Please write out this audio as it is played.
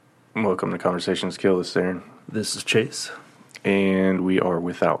Welcome to Conversations Kill. This is Aaron. This is Chase. And we are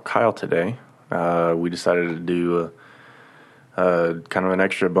without Kyle today. We decided to do a kind of an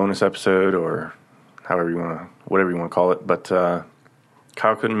extra bonus episode, or whatever you want to call it. But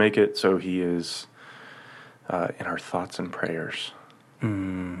Kyle couldn't make it, so he is in our thoughts and prayers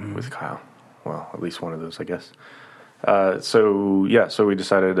with Kyle. Well, at least one of those, I guess. So we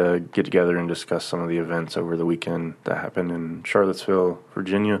decided to get together and discuss some of the events over the weekend that happened in Charlottesville,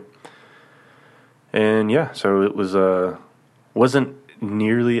 Virginia. And so it wasn't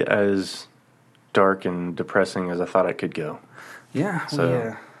nearly as dark and depressing as I thought it could go. Yeah,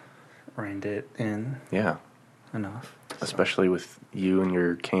 so, we reined it in. Yeah. Enough. Especially with you and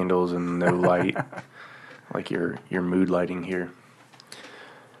your candles and no light, like your mood lighting here.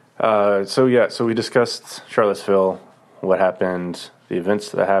 So we discussed Charlottesville, what happened, the events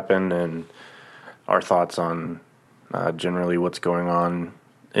that happened, and our thoughts on generally what's going on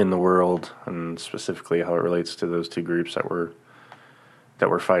in the world, and specifically how it relates to those two groups that were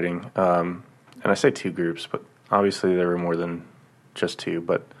fighting. And I say two groups, but obviously there were more than just two.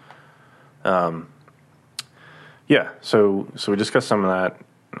 But so we discussed some of that.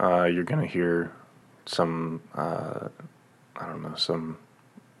 You're going to hear some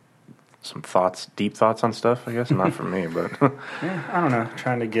some thoughts, deep thoughts on stuff, I guess. Not from me, but yeah, I don't know.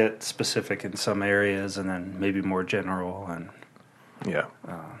 Trying to get specific in some areas, and then maybe more general, and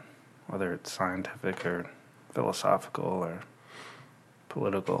whether it's scientific or philosophical or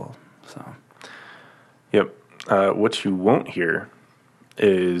political. So, yep. What you won't hear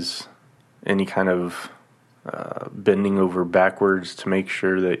is any kind of bending over backwards to make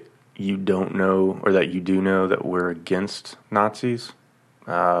sure that you don't know, or that you do know, that we're against Nazis.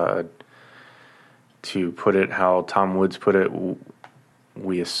 To put it how Tom Woods put it,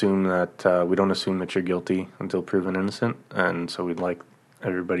 we assume that we don't assume that you're guilty until proven innocent, and so we'd like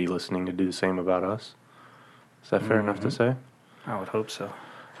everybody listening to do the same about us. Is that fair enough to say? I would hope so.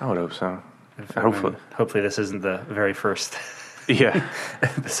 I would hope so. Hopefully this isn't the very first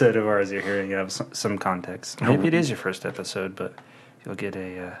episode of ours you're hearing of some context. Maybe it is your first episode, but you'll get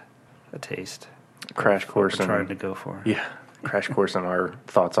a taste. Crash course. What we're trying to go for. Yeah. Crash course on our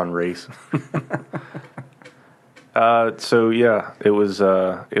thoughts on race. It was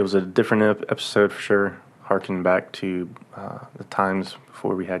a different episode for sure, harking back to the times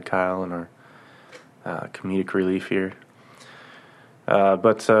before we had Kyle and our comedic relief here. It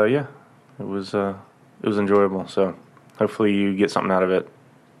was enjoyable. So hopefully you get something out of it.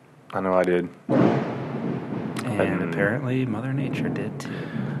 I know I did. And apparently Mother Nature did too.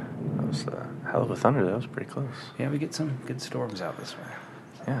 That was hell of a thunder. That was pretty close. Yeah, we get some good storms out this way.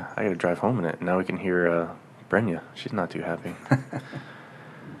 Yeah, I got to drive home in it. Now we can hear Brenya. She's not too happy.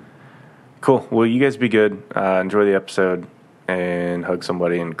 Cool. Well, you guys be good. Enjoy the episode and hug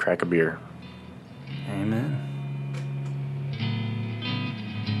somebody and crack a beer. Amen.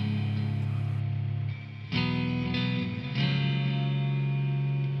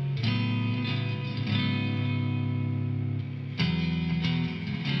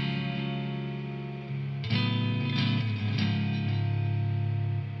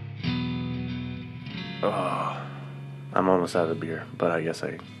 I'm almost out of beer, but I guess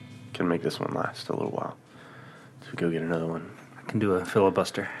I can make this one last a little while. So go get another one. I can do a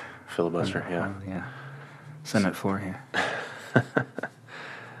filibuster. Yeah. Yeah. Senate floor here.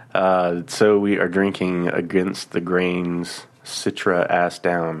 So we are drinking Against the Grain's Citra Ass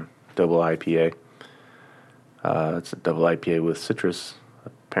Down double IPA. It's a double IPA with citrus,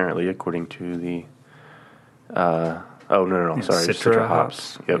 apparently, according to the... Citra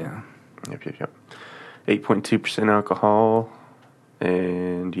hops. Yep. Yeah. Yep. 8.2% alcohol,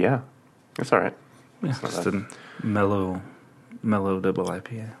 and it's all right. Yeah, just a mellow double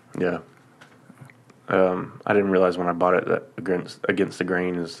IPA. Yeah. I didn't realize when I bought it that Against the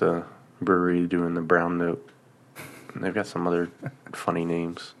Grain is the brewery doing the brown note. And they've got some other funny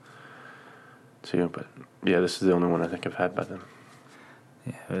names too, but this is the only one I think I've had by them.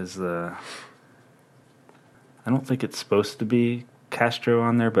 Yeah, it was I don't think it's supposed to be Castro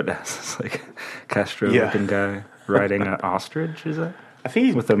on there, but that's this like Castro-looking guy riding an ostrich. Is that? I think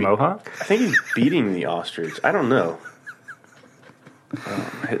he's with a mohawk. I think he's beating the ostrich. I don't know.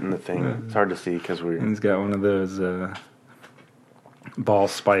 Hitting the thing. It's hard to see because He's got one of those ball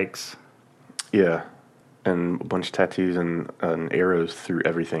spikes. Yeah, and a bunch of tattoos and arrows through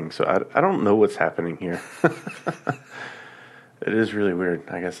everything. So I don't know what's happening here. It is really weird.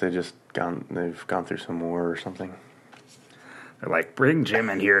 I guess they've gone through some war or something. They're like, bring Jim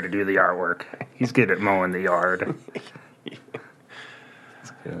in here to do the artwork. He's good at mowing the yard.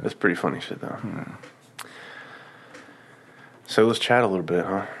 That's pretty funny shit, though. Yeah. So let's chat a little bit,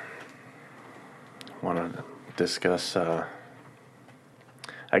 huh? want to discuss. I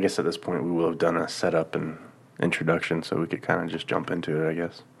guess at this point we will have done a setup and introduction, so we could kind of just jump into it, I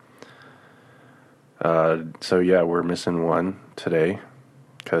guess. So yeah, we're missing one today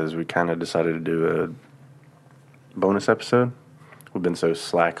because we kind of decided to do a bonus episode. We've been so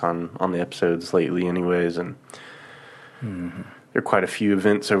slack on the episodes lately anyways, and there are quite a few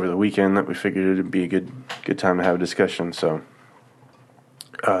events over the weekend that we figured it would be a good time to have a discussion. So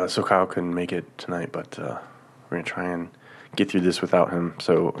Kyle couldn't make it tonight, but we're going to try and get through this without him.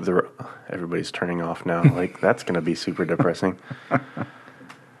 So everybody's turning off now. Like, that's going to be super depressing.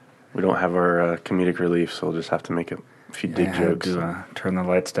 We don't have our comedic relief, so we'll just have to make a few dig jokes. Turn the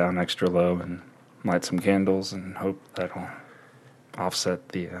lights down extra low and light some candles and hope that'll offset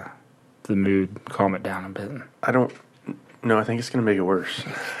the mood, calm it down a bit. No, I think it's going to make it worse.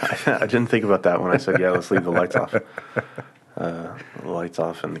 I didn't think about that when I said, yeah, let's leave the lights off. The lights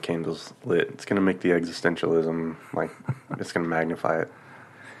off and the candles lit. It's going to make the existentialism, it's going to magnify it.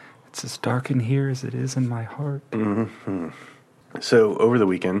 It's as dark in here as it is in my heart. Mm-hmm. So, over the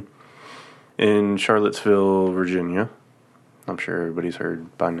weekend, in Charlottesville, Virginia, I'm sure everybody's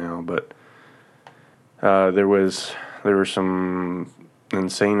heard by now, but there were some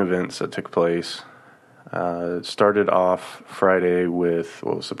insane events that took place. It started off Friday with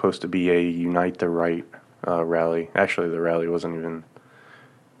what was supposed to be a Unite the Right rally. Actually, the rally wasn't even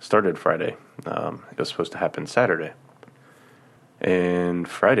started Friday. It was supposed to happen Saturday. And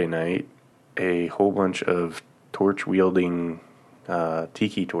Friday night, a whole bunch of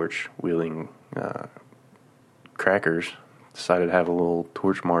tiki torch-wielding crackers decided to have a little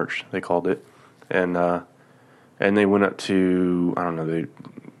torch march, they called it. And they went up to, I don't know, they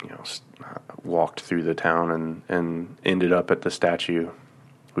walked through the town and ended up at the statue.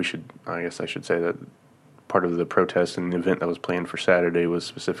 I guess I should say that part of the protest and the event that was planned for Saturday was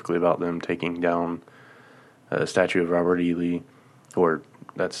specifically about them taking down a statue of Robert E. Lee, or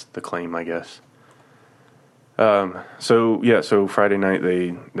that's the claim, I guess. So Friday night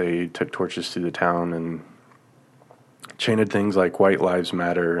they took torches through the town and chanted things like "White Lives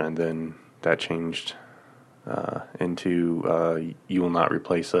Matter," and then that changed into "You will not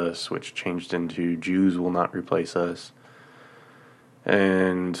replace us," which changed into "Jews will not replace us,"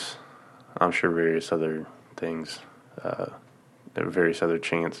 and I'm sure various other things, various other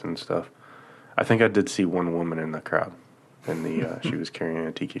chants and stuff. I think I did see one woman in the crowd, and she was carrying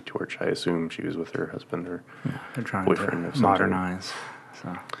a tiki torch. I assume she was with her husband or they're trying boyfriend to modernize.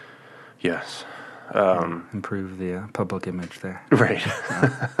 So. Yes. Improve the public image there. Right.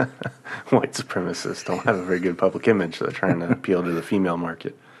 White supremacists don't have a very good public image. So they're trying to appeal to the female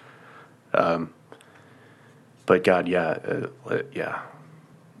market. But God, yeah.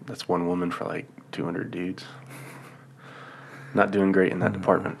 That's one woman for like 200 dudes. Not doing great in that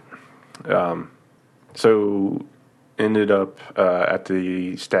department. So ended up at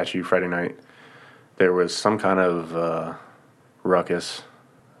the statue Friday night. There was some kind of ruckus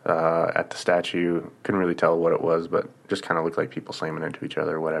at the statue. Couldn't really tell what it was, but just kind of looked like people slamming into each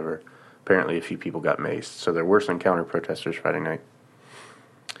other or whatever. Apparently a few people got maced. So there were some counter-protesters Friday night.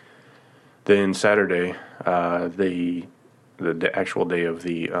 Then Saturday, the actual day of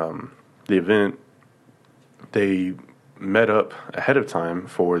the event, they met up ahead of time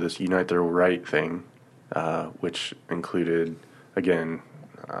for this Unite the Right thing, which included, again,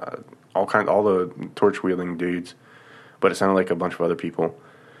 all the torch-wielding dudes, but it sounded like a bunch of other people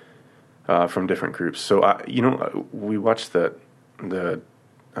from different groups. So, we watched the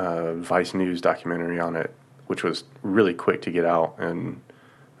Vice News documentary on it, which was really quick to get out, and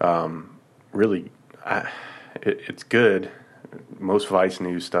really, it's good. Most Vice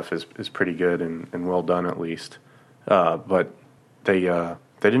News stuff is pretty good and well done, at least. But they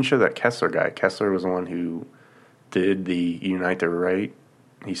didn't show that Kessler guy. Kessler was the one who did the Unite the Right.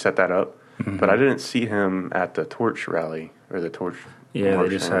 He set that up. Mm-hmm. But I didn't see him at the torch rally or the torch. Yeah, they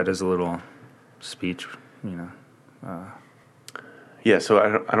just had his little speech, Yeah,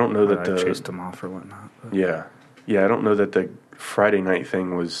 so I don't know that I chased him off or whatnot. But. Yeah, I don't know that the Friday night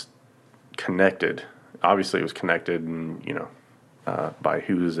thing was connected. Obviously, it was connected, and by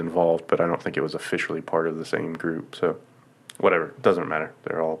who was involved, but I don't think it was officially part of the same group. So, whatever, doesn't matter.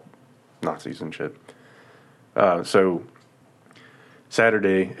 They're all Nazis and shit. So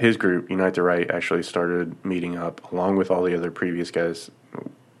Saturday, his group, Unite the Right, actually started meeting up along with all the other previous guys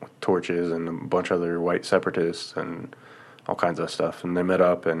with torches and a bunch of other white separatists and all kinds of stuff. And they met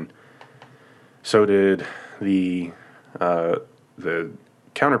up, and so did the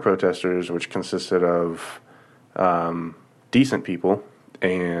counter-protesters, which consisted of decent people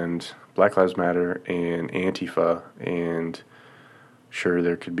and Black Lives Matter and Antifa and sure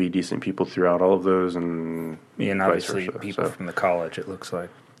there could be decent people throughout all of those, and and obviously people from the college, it looks like.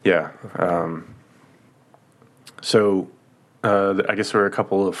 Yeah. I guess there were a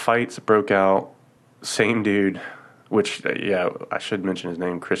couple of fights that broke out. Same dude, which, I should mention his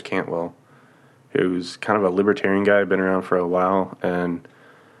name, Chris Cantwell, who's kind of a libertarian guy, been around for a while, and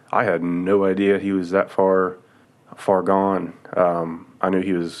I had no idea he was that far gone. I knew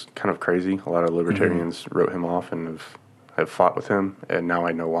he was kind of crazy. A lot of libertarians wrote him off and have fought with him, and now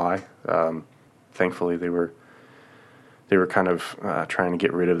I know why. Thankfully, they were kind of trying to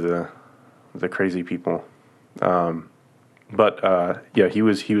get rid of the crazy people. He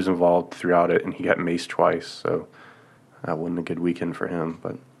was involved throughout it, and he got maced twice, so that wasn't a good weekend for him.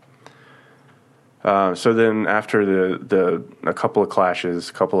 But so then after a couple of clashes,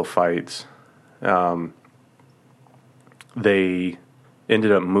 a couple of fights, they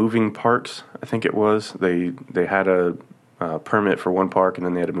ended up moving parks. I think it was they had a permit for one park, and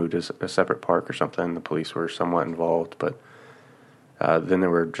then they had to move to a separate park or something. The police were somewhat involved, but then there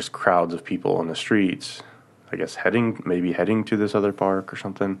were just crowds of people on the streets, I guess heading to this other park or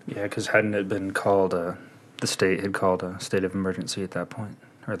something. Yeah, because hadn't it been called, the state had called a state of emergency at that point,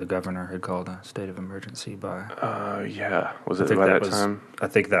 or the governor had called a state of emergency by... Was it by that time? I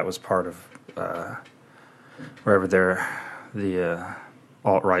think that was part of wherever the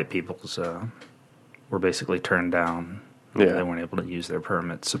alt-right peoples were basically turned down. Yeah. They weren't able to use their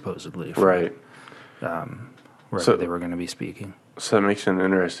permits, supposedly. Right. Wherever they were going to be speaking. So that makes an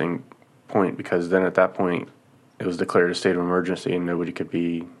interesting point, because then at that point it was declared a state of emergency and nobody could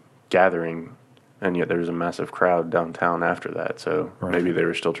be gathering, and yet there was a massive crowd downtown after that. So maybe they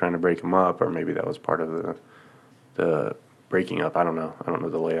were still trying to break them up, or maybe that was part of the breaking up. I don't know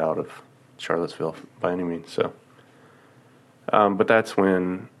the layout of Charlottesville by any means. So, but that's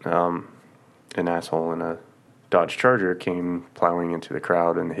when an asshole in a Dodge Charger came plowing into the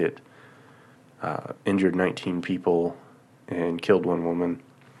crowd and injured 19 people and killed one woman,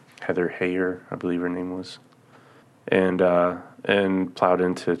 Heather Heyer, I believe her name was, and plowed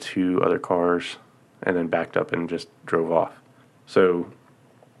into two other cars and then backed up and just drove off. So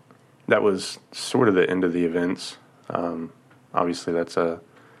that was sort of the end of the events. Obviously, that's a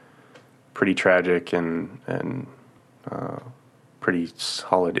pretty tragic and pretty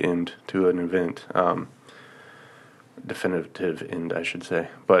solid end to an event. Definitive end, I should say.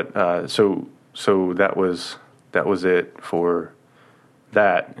 But so that was it for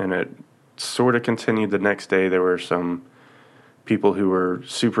that, and it sort of continued the next day. There were some people who were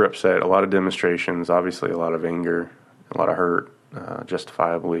super upset, a lot of demonstrations, obviously a lot of anger, a lot of hurt,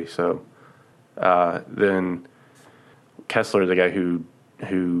 justifiably so. Then Kessler, the guy who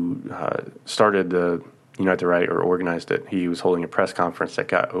started the Unite the Right, or organized it, he was holding a press conference that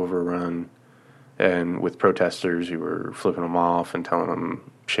got overrun, and with protesters who were flipping him off and telling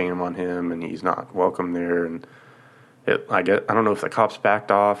him shame on him, and he's not welcome there. And I don't know if the cops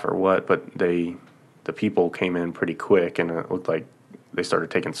backed off or what, but the people came in pretty quick, and it looked like they started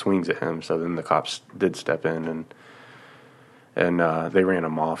taking swings at him. So then the cops did step in, and they ran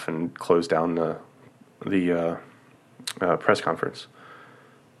him off and closed down the press conference.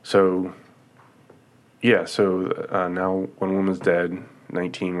 So now one woman's dead,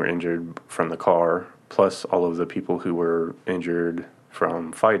 19 were injured from the car, plus all of the people who were injured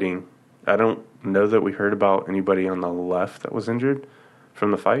from fighting. I don't know that we heard about anybody on the left that was injured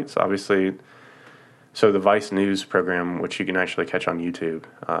from the fights, obviously. So the Vice News program, which you can actually catch on YouTube,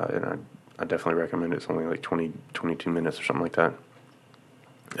 and I definitely recommend it. It's only like 22 minutes or something like that.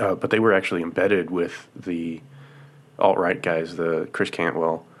 But they were actually embedded with the alt-right guys, the Chris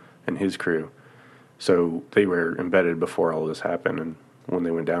Cantwell and his crew. So they were embedded before all this happened and when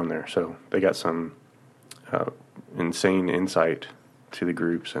they went down there. So they got some insane insight to the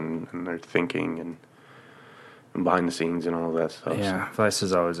groups and their thinking and behind the scenes and all of that stuff. Yeah, so. Vice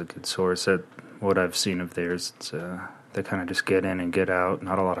is always a good source. What I've seen of theirs, it's, they kind of just get in and get out,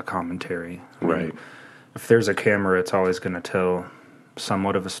 not a lot of commentary. Right. If there's a camera, it's always going to tell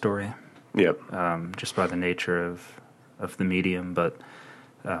somewhat of a story. Yep. Just by the nature of the medium, but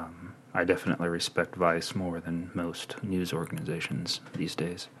I definitely respect Vice more than most news organizations these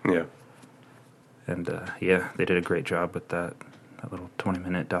days. Yeah. And, they did a great job with that little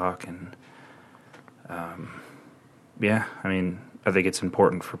 20-minute doc. And, I think it's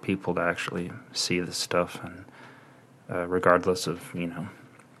important for people to actually see this stuff. And regardless of,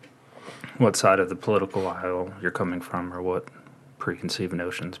 what side of the political aisle you're coming from or what preconceived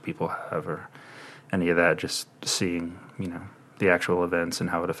notions people have or any of that, just seeing, the actual events and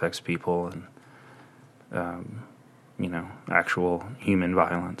how it affects people and, actual human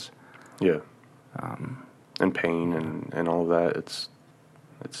violence. Yeah. And pain and all of that.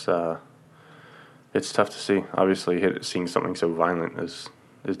 it's tough to see. Obviously, seeing something so violent is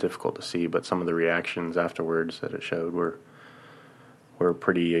difficult to see, but some of the reactions afterwards that it showed were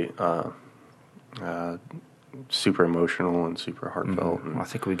pretty super emotional and super heartfelt. Mm-hmm. I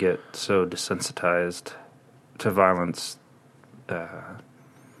think we get so desensitized to violence.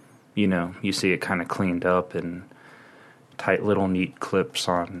 You see it kind of cleaned up in tight little neat clips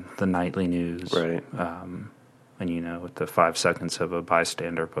on the nightly news. Right. And, with the 5 seconds of a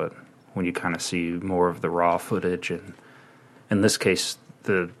bystander, but when you kind of see more of the raw footage, and in this case,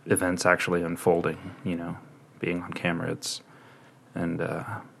 the events actually unfolding, being on camera, just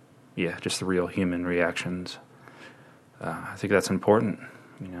the real human reactions. I think that's important,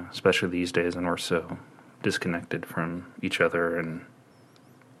 especially these days when we're so disconnected from each other, and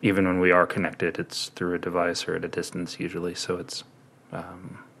even when we are connected, it's through a device or at a distance usually. So it's,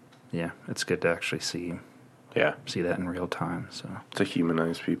 it's good to actually see that in real time. So to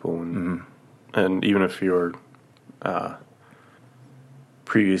humanize people, and even if you're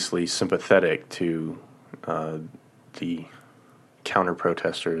previously sympathetic to the counter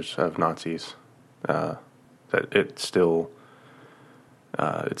protesters of Nazis, that it's still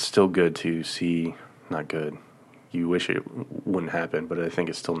good to see. Not good. You wish it wouldn't happen, but I think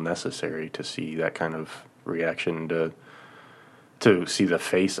it's still necessary to see that kind of reaction, to see the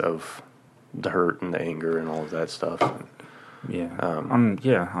face of the hurt and the anger and all of that stuff. On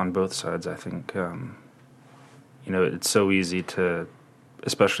both sides, I think. It's so easy to,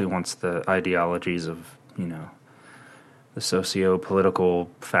 especially once the ideologies of the socio-political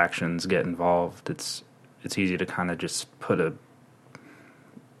factions get involved, it's easy to kind of just put a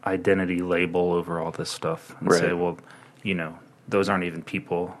identity label over all this stuff and say, well, those aren't even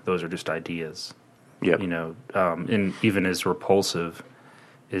people; those are just ideas. Yep. And even as repulsive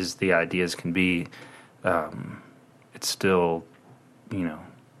as the ideas can be, it's still,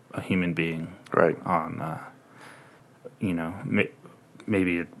 a human being, right? On,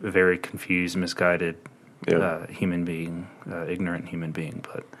 maybe a very confused, misguided human being, ignorant human being,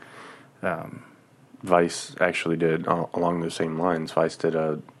 but. Vice actually did along those same lines. Vice did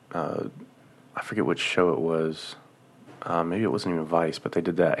I forget which show it was. Maybe it wasn't even Vice, but they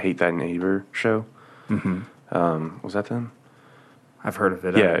did that Hate Thy Neighbor show. Mm-hmm. Was that them? I've heard of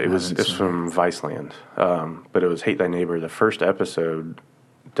it. Yeah, it's from Viceland. But it was Hate Thy Neighbor. The first episode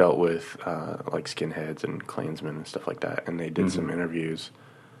dealt with like skinheads and Klansmen and stuff like that, and they did some interviews.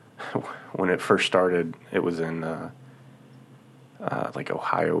 When it first started, it was in like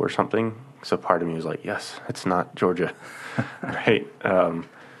Ohio or something. So part of me was like, yes, it's not Georgia, right?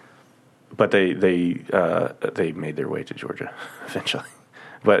 But they made their way to Georgia eventually.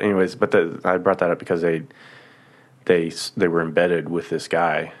 But anyways, I brought that up because they were embedded with this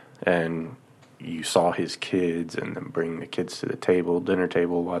guy, and you saw his kids and them bring the kids to the dinner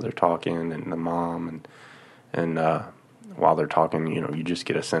table while they're talking, and the mom and while they're talking, you just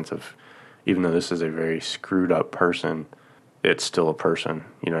get a sense of, even though this is a very screwed up person, it's still a person.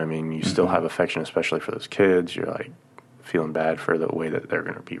 You know what I mean? You still have affection, especially for those kids. You're like feeling bad for the way that they're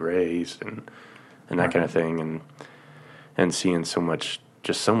going to be raised and that kind of thing, and seeing so much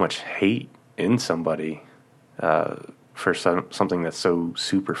hate in somebody for something that's so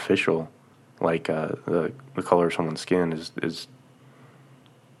superficial, like the color of someone's skin is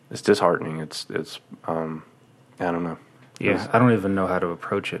disheartening. It's I don't know. Yeah, I don't even know how to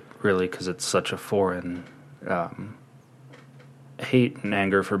approach it really, because it's such a foreign. Hate and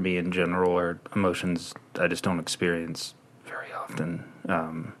anger for me in general are emotions I just don't experience very often.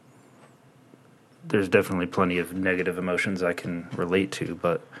 There's definitely plenty of negative emotions I can relate to,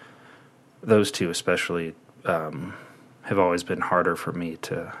 but those two especially have always been harder for me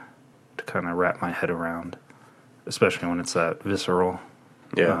to kind of wrap my head around, especially when it's that visceral.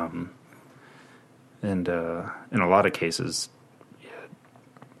 Yeah. And in a lot of cases,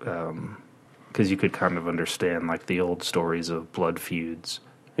 because you could kind of understand, like, the old stories of blood feuds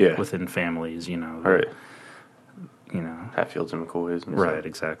within families, Right. Hatfields and McCoys and right, stuff.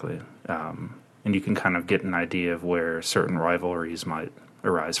 Exactly. And you can kind of get an idea of where certain rivalries might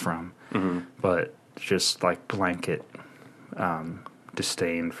arise from. Mm-hmm. But just, like, blanket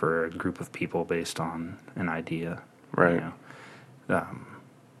disdain for a group of people based on an idea, right,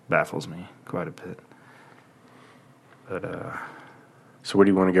 baffles me quite a bit. But so where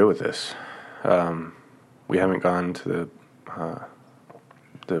do you want to go with this? We haven't gone to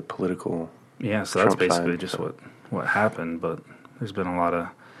the political. Yeah, so Trump that's basically side, just what happened. But there's been a lot of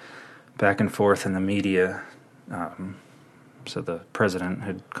back and forth in the media. So the president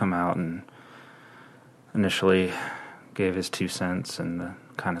had come out and initially gave his 2 cents and the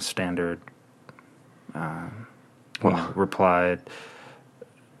kind of standard replied,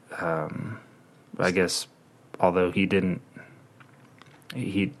 I guess, although he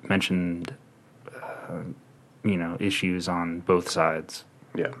mentioned, issues on both sides.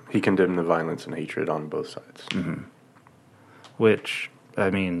 Yeah, he condemned the violence and hatred on both sides. Mm-hmm. Which, I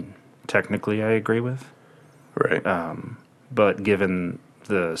mean, technically I agree with. Right. But given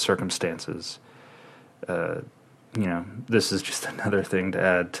the circumstances, this is just another thing to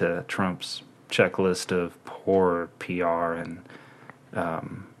add to Trump's checklist of poor PR, and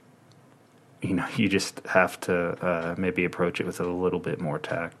you just have to maybe approach it with a little bit more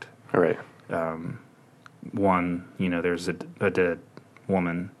tact. Right. One, there's a dead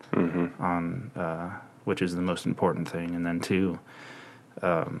woman Mm-hmm. on, which is the most important thing, and then two,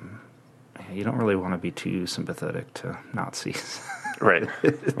 you don't really want to be too sympathetic to Nazis. Right.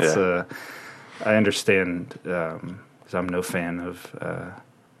 It's I understand, because I'm no fan of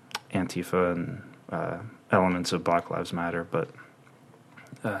Antifa and elements of Black Lives Matter, but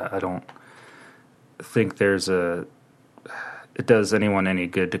I don't think it does anyone any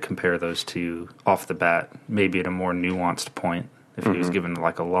good to compare those two off the bat, maybe at a more nuanced point, if he was given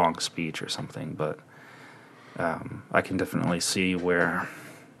like a long speech or something, but I can definitely see where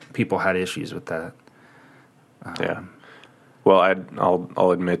people had issues with that. Yeah. Well,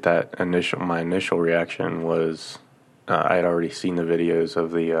 I'll admit that my initial reaction was I had already seen the videos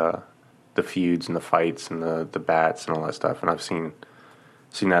of the feuds and the fights and the bats and all that stuff, and I've seen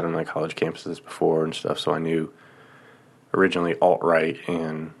that on my college campuses before and stuff. So I knew originally alt-right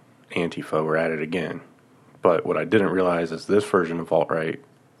and Antifa were at it again. But what I didn't realize is this version of alt-right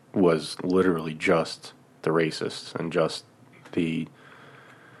was literally just the racists and just the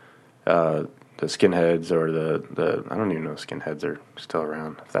skinheads, or the I don't even know if skinheads are still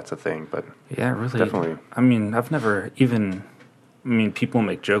around, if that's a thing, but yeah, really. Definitely. I mean, people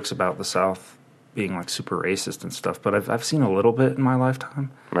make jokes about the South being like super racist and stuff, but I've seen a little bit in my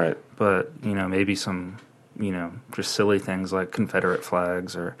lifetime. Right. But, maybe some, just silly things like Confederate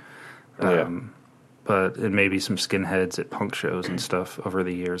flags or but and maybe some skinheads at punk shows and stuff over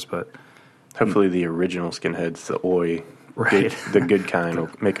the years, but hopefully the original skinheads, the oi, right, the good kind, will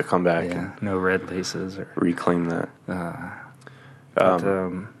make a comeback and no red laces or reclaim that.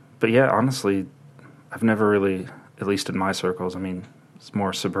 But yeah, honestly, I've never really, at least in my circles, I mean, it's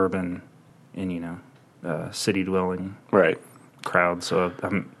more suburban and city dwelling Right. crowd, so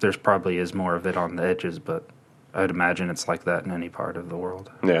there's probably is more of it on the edges, but I'd imagine it's like that in any part of the world.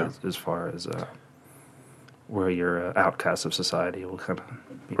 Yeah. As far as where your outcasts of society will kind of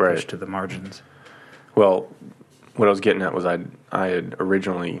be Right. pushed to the margins. Well, what I was getting at was I had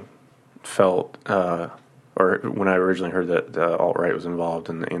originally felt, or when I originally heard that the alt-right was involved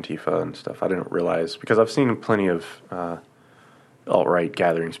in the Antifa and stuff, I didn't realize, because I've seen plenty of alt-right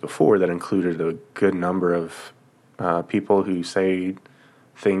gatherings before that included a good number of people who say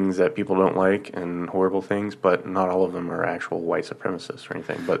things that people don't like and horrible things, but not all of them are actual white supremacists or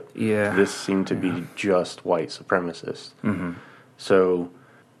anything. But this seemed to be just white supremacists. Mm-hmm. So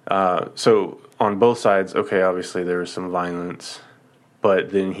on both sides, okay, obviously there was some violence,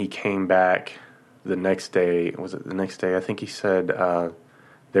 but then he came back the next day. Was it the next day? I think he said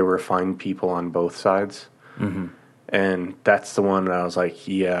there were fine people on both sides. Mm-hmm. And that's the one that I was like,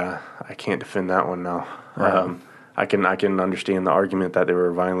 yeah, I can't defend that one now. Right. I can understand the argument that there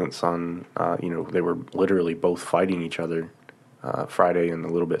were violence on, they were literally both fighting each other Friday and a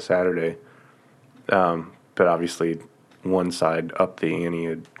little bit Saturday. But obviously one side upped the ante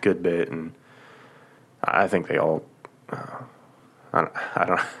a good bit, and I think they all, I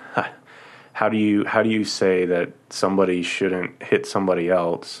don't how do you say that somebody shouldn't hit somebody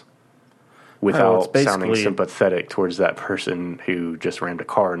else without sounding sympathetic towards that person who just rammed a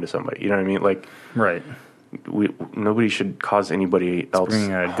car into somebody? You know what I mean? Like, right. Nobody should cause anybody else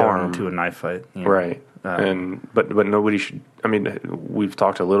bringing a harm gun to a knife fight, right? But nobody should. I mean, we've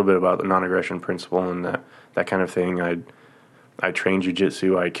talked a little bit about the non-aggression principle and that kind of thing. I train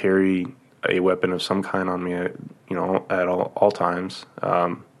jiu-jitsu. I carry a weapon of some kind on me, at all times.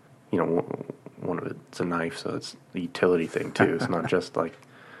 One of it's a knife, so it's the utility thing too. It's not just like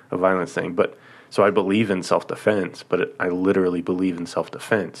a violence thing. But so I believe in self-defense, but I literally believe in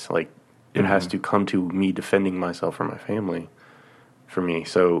self-defense. Like, it has to come to me defending myself or my family for me.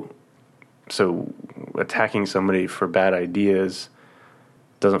 So attacking somebody for bad ideas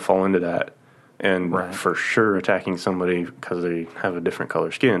doesn't fall into that. And for sure attacking somebody because they have a different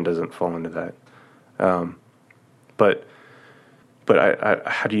color skin doesn't fall into that. But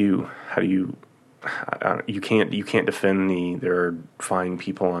how do you you can't defend there are fine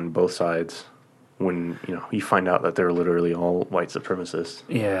people on both sides when you find out that they're literally all white supremacists.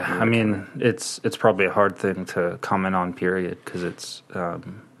 Yeah, I mean, it's probably a hard thing to comment on, period, because it's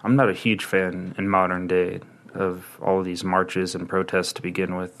I'm not a huge fan in modern day of all of these marches and protests to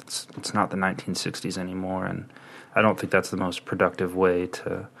begin with. It's not the 1960s anymore, and I don't think that's the most productive way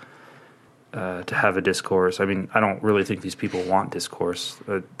to have a discourse. I mean, I don't really think these people want discourse.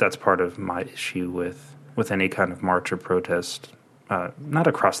 That's part of my issue with any kind of march or protest. Not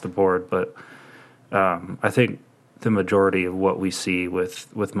across the board, but I think the majority of what we see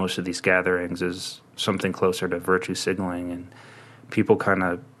with most of these gatherings is something closer to virtue signaling and people kind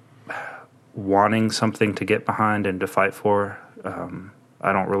of wanting something to get behind and to fight for.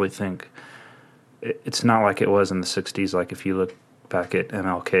 I don't really think it's not like it was in the 60s. Like if you look back at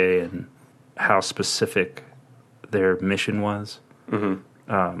MLK and how specific their mission was. Mm-hmm.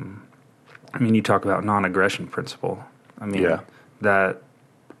 I mean, you talk about non-aggression principle. I mean, that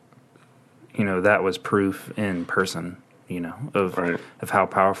was proof in person, of how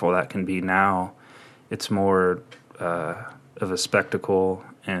powerful that can be. Now it's more of a spectacle,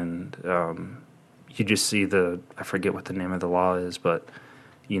 and you just see I forget what the name of the law is, but,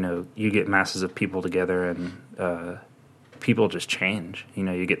 you get masses of people together and people just change.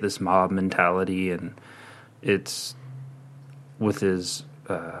 You get this mob mentality, and it's with as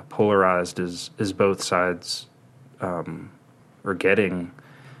polarized as both sides are getting.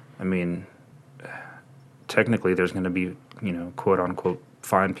 I mean, technically there's going to be, quote unquote,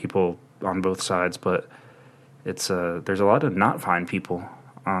 fine people on both sides, but it's there's a lot of not fine people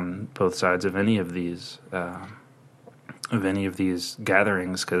on both sides of any of these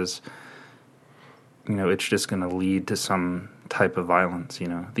gatherings, because it's just going to lead to some type of violence.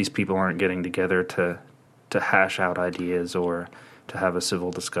 These people aren't getting together to hash out ideas or to have a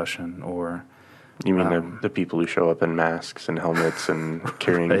civil discussion. Or you mean the people who show up in masks and helmets and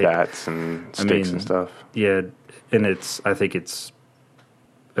carrying bats and sticks and stuff? Yeah, and I think it's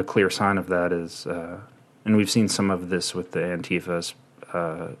a clear sign of that is, and we've seen some of this with the Antifas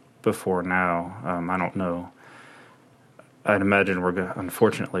before now. I don't know. I'd imagine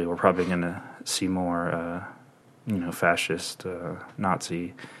unfortunately, we're probably going to see more, fascist,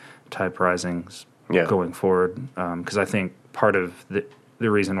 Nazi type risings going forward. Because I think part of the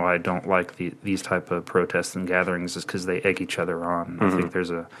reason why I don't like these type of protests and gatherings is because they egg each other on. Mm-hmm. I think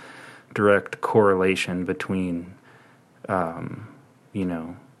there's a direct correlation between, and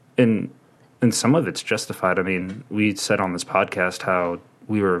some of it's justified. I mean, we said on this podcast how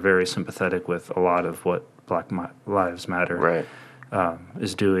we were very sympathetic with a lot of what Black Lives Matter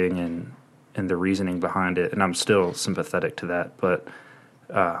is doing and the reasoning behind it, and I'm still sympathetic to that. But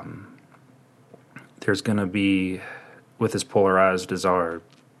there's going to be, with as polarized as our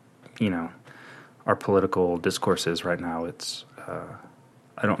political discourse is right now, it's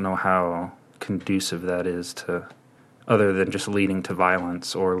I don't know how conducive that is to, other than just leading to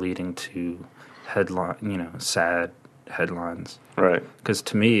violence or leading to sad headlines. Right. Because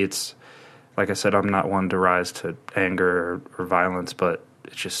to me, it's, like I said, I'm not one to rise to anger or violence, but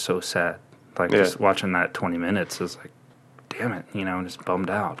it's just so sad. Like, just watching that 20 minutes is like, damn it, I'm just bummed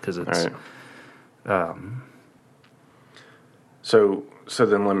out because it's... Right. So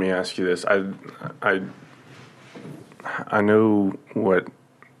then let me ask you this. I know what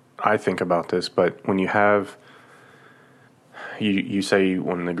I think about this, but when you have... You say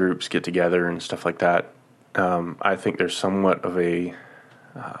when the groups get together and stuff like that, I think there's somewhat of a...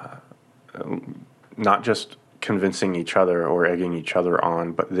 not just convincing each other or egging each other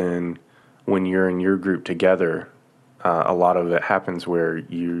on, but then when you're in your group together, a lot of it happens where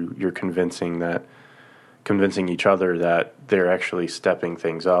you're convincing each other that they're actually stepping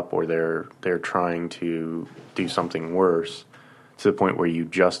things up, or they're trying to do something worse, to the point where you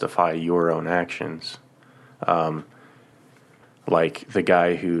justify your own actions. Like the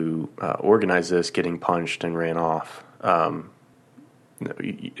guy who organized this getting punched and ran off.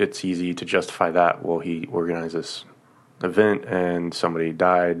 It's easy to justify that. Well, he organized this event and somebody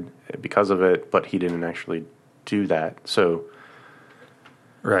died because of it, but he didn't actually do that. So,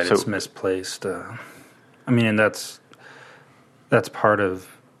 it's misplaced. I mean, and that's part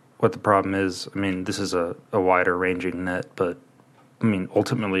of what the problem is. I mean, this is a wider ranging net, but I mean,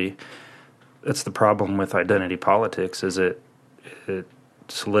 ultimately, that's the problem with identity politics. Is it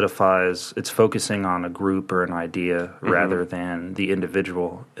solidifies, it's focusing on a group or an idea rather than the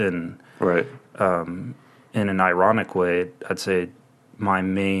individual. And in an ironic way, I'd say my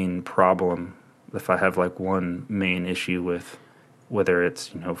main problem, if I have like one main issue with whether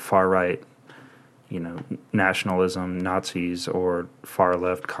it's, far right, nationalism, Nazis, or far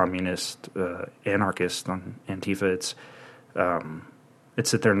left communist, anarchist on Antifa,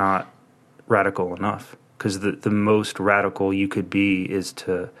 it's that they're not radical enough. Because the most radical you could be is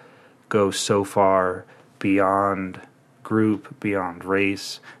to go so far beyond group, beyond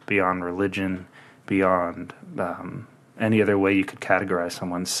race, beyond religion, beyond any other way you could categorize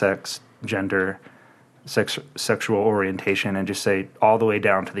someone's sex, gender, sexual orientation, and just say all the way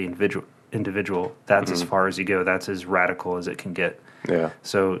down to the individual. That's as far as you go. That's as radical as it can get. Yeah.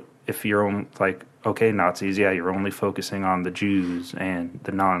 So if you're like, okay, Nazis, yeah, you're only focusing on the Jews and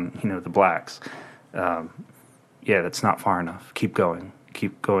the the blacks. Yeah, that's not far enough. Keep going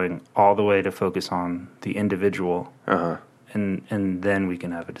all the way to focus on the individual, and then we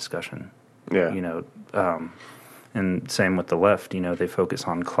can have a discussion. Yeah. And same with the left. They focus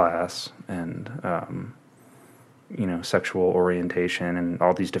on class and sexual orientation and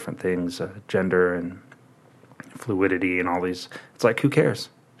all these different things, gender and fluidity and all these. It's like, who cares?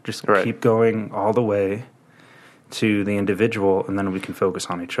 Just keep going all the way to the individual, and then we can focus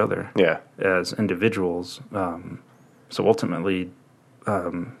on each other as individuals. So ultimately,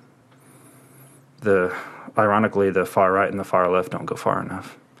 ironically, the far right and the far left don't go far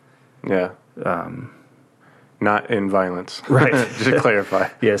enough. Yeah. Not in violence. Right. Just to clarify.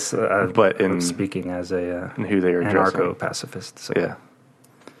 Yes. But I'm speaking as a who they are anarcho-pacifist. So. Yeah.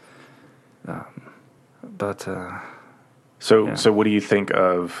 So what do you think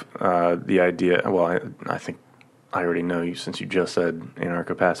of the idea? Well, I think I already know you since you just said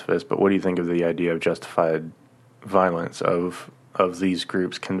anarcho-pacifist, but what do you think of the idea of justified violence, of these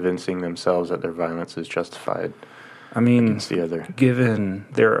groups convincing themselves that their violence is justified? I mean, against the other? Given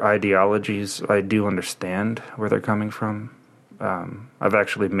their ideologies, I do understand where they're coming from. I've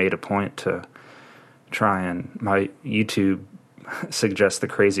actually made a point to try and my YouTube suggests the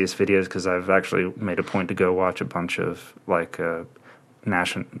craziest videos, because I've actually made a point to go watch a bunch of white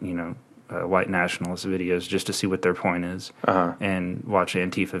nationalist videos just to see what their point is, and watch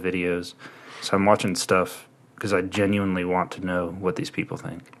Antifa videos. So I'm watching stuff because I genuinely want to know what these people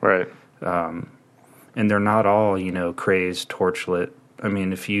think. Right. And they're not all, crazed, torchlit. I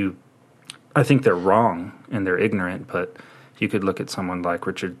mean, I think they're wrong and they're ignorant, but you could look at someone like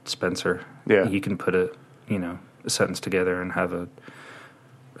Richard Spencer. Yeah. He can put a sentence together and have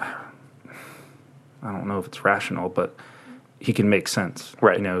I don't know if it's rational, but he can make sense.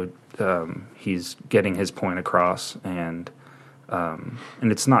 Right. He's getting his point across, and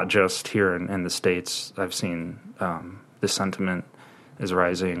it's not just here in the States. I've seen the sentiment is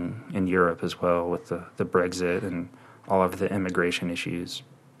rising in Europe as well with the Brexit and all of the immigration issues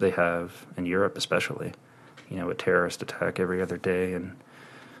they have in Europe, especially. A terrorist attack every other day, and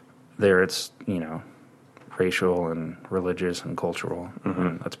there it's racial and religious and cultural.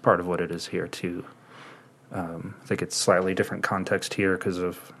 And that's part of what it is here too. I think it's slightly different context here because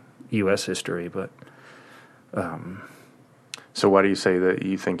of U.S. history, but. So why do you say that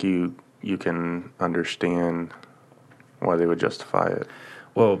you think you can understand why they would justify it?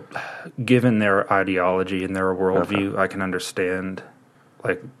 Well, given their ideology and their worldview, I can understand,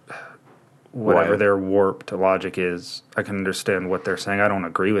 whatever their warped logic is. I can understand what they're saying. I don't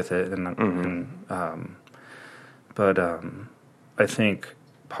agree with it, but I think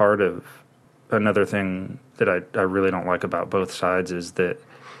part of another thing that I really don't like about both sides is that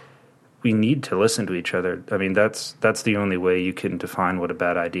we need to listen to each other. I mean, that's the only way you can define what a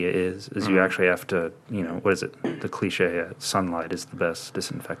bad idea is you actually have to, what is it? The cliche, sunlight is the best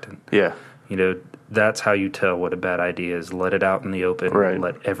disinfectant. Yeah. That's how you tell what a bad idea is. Let it out in the open. Right.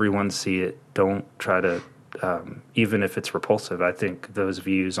 Let everyone see it. Don't try to, even if it's repulsive. I think those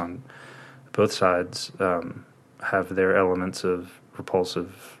views on both sides have their elements of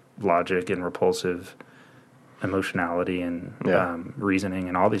repulsive logic and repulsive emotionality and reasoning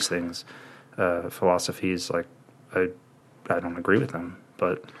and all these things. Philosophies, I don't agree with them,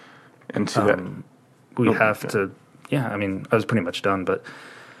 but and to that, we have to. Yeah, I mean, I was pretty much done, but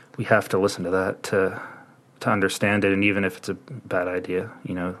we have to listen to that to understand it. And even if it's a bad idea,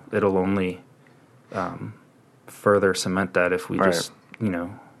 it'll only further cement that if we just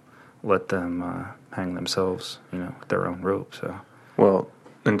let them hang themselves, with their own rope. So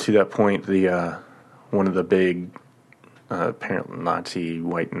and to that point, the one of the big apparent Nazi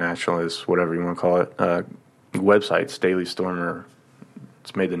white nationalists, whatever you want to call it, websites, Daily Stormer,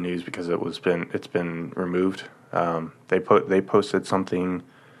 it's made the news because it's been removed. They posted something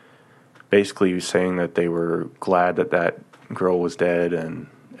basically saying that they were glad that girl was dead, and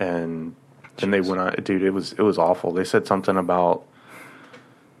then they went on. Dude, it was awful. They said something about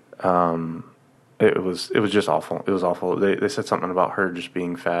it was just awful. It was awful. They said something about her just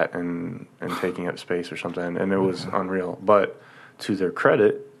being fat and taking up space or something, and it was unreal. But to their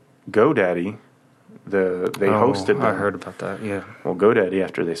credit, GoDaddy, they hosted them. I heard about that. Yeah. Well, GoDaddy,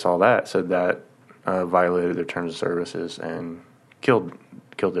 after they saw that, said that violated their terms of services and killed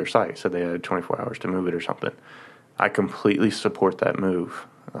their site. Said they had 24 hours to move it or something. I completely support that move.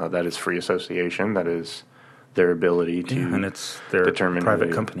 That is free association. That is their ability to and it's their determine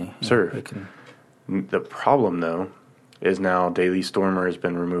private company. Sure. They can. The problem, though, is now Daily Stormer has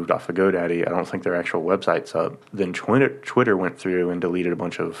been removed off of GoDaddy. I don't think their actual website's up. Then Twitter went through and deleted a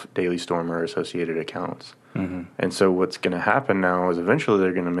bunch of Daily Stormer associated accounts. Mm-hmm. And so what's going to happen now is eventually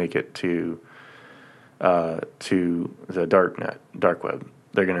they're going to make it to the dark web.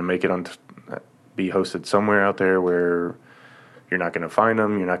 They're going to make it be hosted somewhere out there where you're not going to find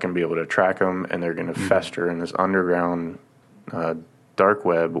them, you're not going to be able to track them, and they're going to fester in this underground dark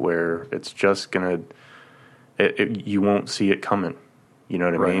web where it's just going to, you won't see it coming. You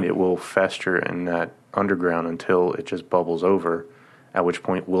know what I mean? It will fester in that underground until it just bubbles over, at which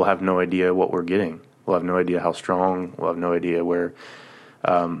point we'll have no idea what we're getting. We'll have no idea how strong. We'll have no idea where.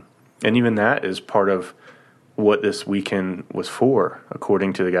 And even that is part of what this weekend was for,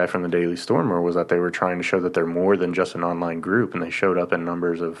 according to the guy from the Daily Stormer, was that they were trying to show that they're more than just an online group, and they showed up in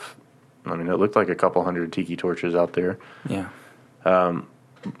numbers of, I mean, it looked like a couple hundred tiki torches out there. Yeah.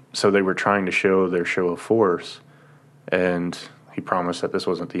 So they were trying to show their show of force, and he promised that this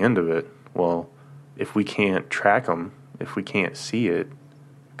wasn't the end of it. Well, if we can't track them, if we can't see it,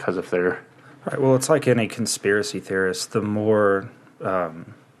 because if they're... Right, well, it's like any conspiracy theorist. The more,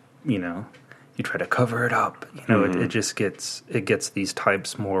 you try to cover it up, it just gets these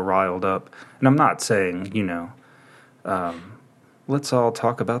types more riled up. And I'm not saying, let's all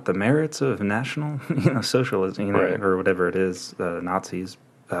talk about the merits of national, socialism, or whatever it is, Nazis,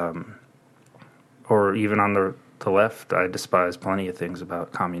 or even on the left. I despise plenty of things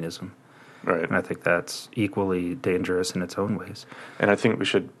about communism. Right. And I think that's equally dangerous in its own ways. And I think we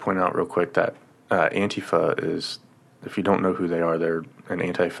should point out real quick that Antifa is, if you don't know who they are, they're an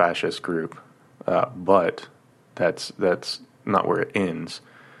anti-fascist group. But that's not where it ends.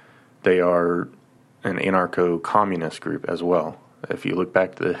 They are an anarcho-communist group as well. If you look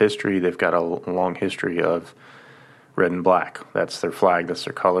back to the history, they've got a long history of red and black. That's their flag. That's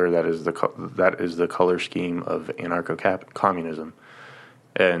their color. That is the color scheme of anarcho-communism.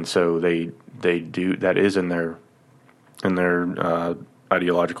 And so they do, that is in their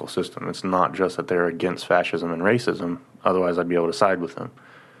ideological system. It's not just that they're against fascism and racism, otherwise I'd be able to side with them.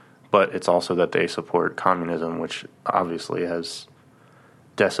 But it's also that they support communism, which obviously has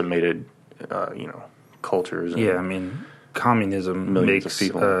decimated, cultures. Yeah, I mean, communism makes,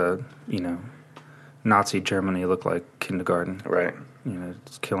 Nazi Germany look like kindergarten. Right.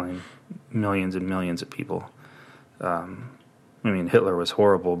 It's killing millions and millions of people. Hitler was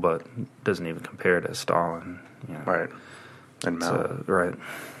horrible, but doesn't even compare to Stalin. Right. And Mao. Right.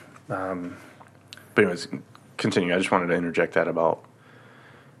 But anyways, continue. I just wanted to interject that about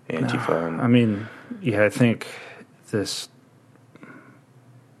Antifa. I think this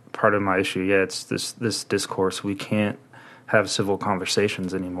part of my issue, it's this discourse. We can't have civil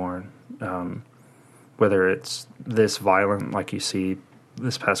conversations anymore. Whether it's this violent, like you see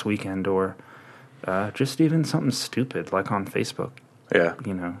this past weekend, or just even something stupid like on Facebook. Yeah.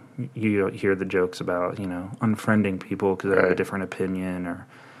 You hear the jokes about, unfriending people because they have a different opinion, or,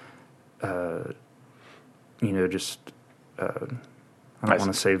 just, I don't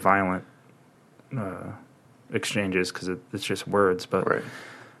want to say violent exchanges because it's just words, but, right.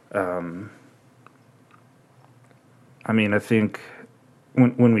 I think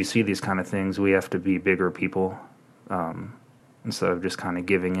when we see these kind of things, we have to be bigger people, instead of just kind of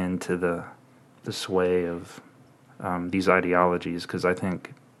giving in to the sway of these ideologies, because I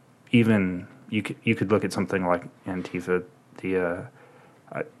think even you could look at something like Antifa.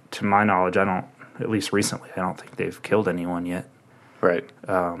 To my knowledge, at least recently, I don't think they've killed anyone yet. Right.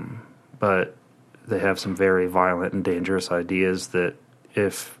 But they have some very violent and dangerous ideas that,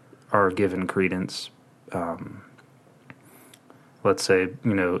 if are given credence, let's say,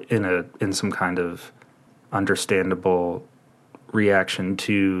 in some kind of understandable reaction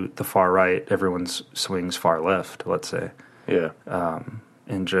to the far right, everyone swings far left, let's say. Yeah.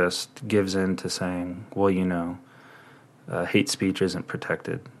 And just gives in to saying, well, hate speech isn't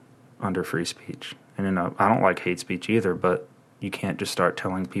protected under free speech. And, I don't like hate speech either, but you can't just start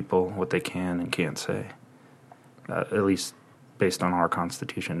telling people what they can and can't say, at least based on our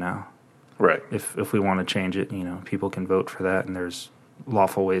Constitution now. Right. If we want to change it, people can vote for that, and there's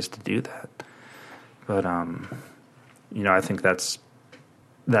lawful ways to do that. But, I think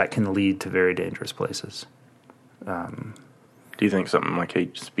that can lead to very dangerous places. Do you think something like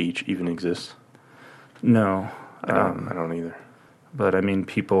hate speech even exists? No. I don't either. But,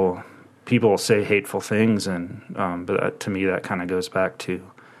 people say hateful things, and but to me that kind of goes back to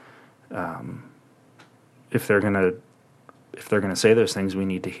if they're gonna say those things, we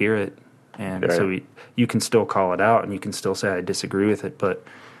need to hear it. And Right. so you can still call it out and you can still say, I disagree with it, but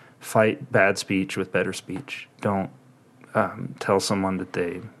fight bad speech with better speech. Don't tell someone that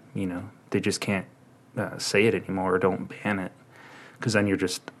they just can't say it anymore, or don't ban it, because then you're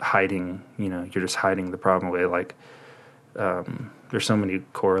just hiding, the problem away. Like, there's so many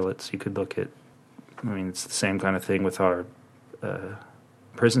correlates you could look at. I mean, it's the same kind of thing with our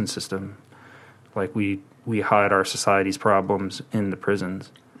prison system. Like, we hide our society's problems in the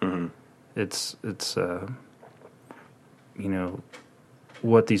prisons. Mm-hmm. It's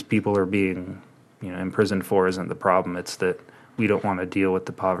what these people are being, imprisoned for isn't the problem. It's that we don't want to deal with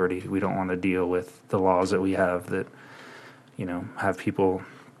the poverty. We don't want to deal with the laws that we have that, have people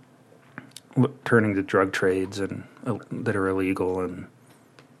turning to drug trades and that are illegal, and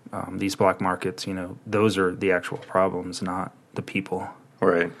these black markets. Those are the actual problems, not the people.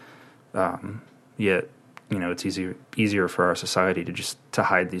 Right. Yet, it's easier for our society to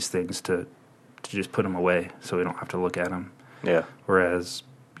hide these things, to just put them away so we don't have to look at them. Yeah. Whereas,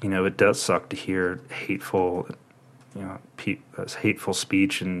 it does suck to hear hateful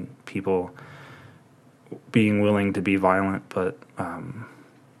speech and people being willing to be violent. But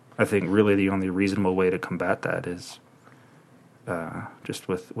I think really the only reasonable way to combat that is just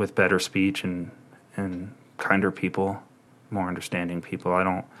with better speech and kinder people, more understanding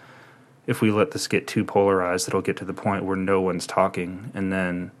people. If we let this get too polarized, it'll get to the point where no one's talking, and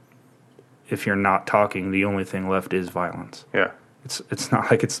then if you're not talking, the only thing left is violence. Yeah. It's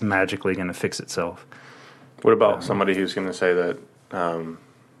not like it's magically going to fix itself. What about somebody who's going to say that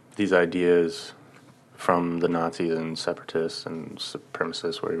these ideas from the Nazis and separatists and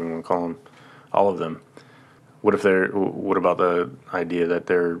supremacists, whatever you want to call them, all of them, what about the idea that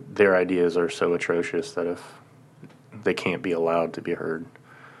their ideas are so atrocious that if they can't be allowed to be heard?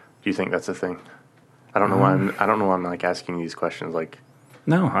 Do you think that's a thing? I don't know why I'm like asking these questions like.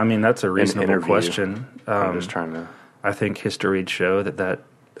 No, I mean, that's a reasonable question. I'm just trying to. I think history would show that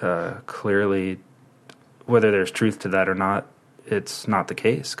clearly, whether there's truth to that or not, it's not the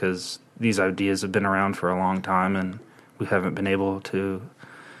case, because these ideas have been around for a long time, and we haven't been able to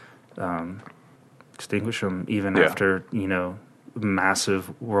extinguish them even after,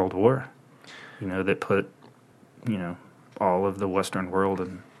 massive world war, that put, all of the Western world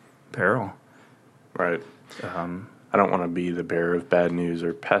in peril. Right. I don't want to be the bearer of bad news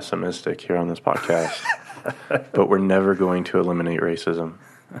or pessimistic here on this podcast, but we're never going to eliminate racism.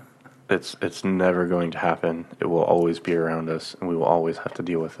 It's never going to happen. It will always be around us, and we will always have to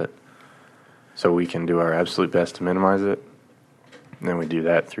deal with it. So we can do our absolute best to minimize it, and then we do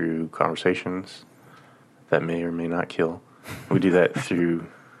that through conversations that may or may not kill. We do that through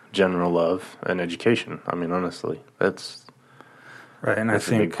general love and education. I mean, honestly, that's right. And that's I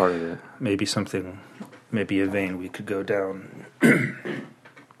think a big part of it. Maybe a vein we could go down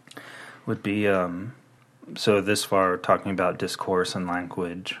would be, so this far talking about discourse and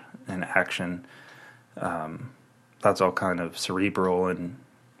language and action, that's all kind of cerebral and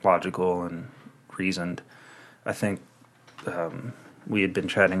logical and reasoned. I think we had been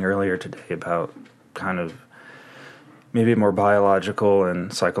chatting earlier today about kind of maybe more biological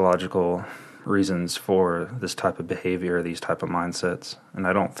and psychological reasons for this type of behavior, these type of mindsets, and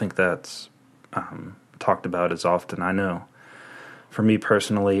I don't think that's talked about as often. I know for me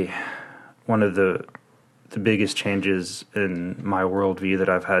personally, one of the biggest changes in my worldview that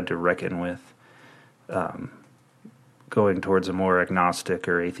I've had to reckon with, going towards a more agnostic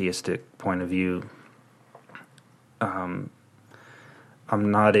or atheistic point of view, I'm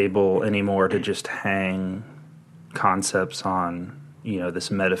not able anymore to just hang concepts on, this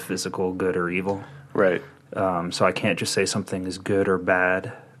metaphysical good or evil. Right. So I can't just say something is good or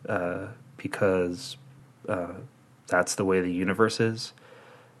bad because that's the way the universe is.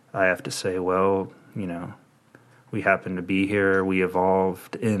 I have to say, well, we happen to be here. We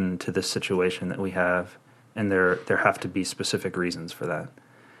evolved into this situation that we have, and there have to be specific reasons for that.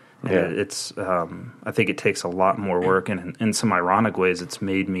 And it's I think it takes a lot more work, and in some ironic ways, it's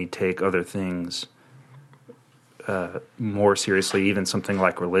made me take other things more seriously, even something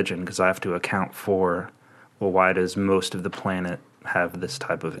like religion, because I have to account for, well, why does most of the planet have this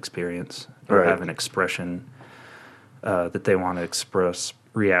type of experience or have an expression that they want to express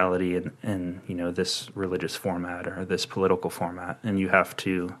reality in this religious format or this political format, and you have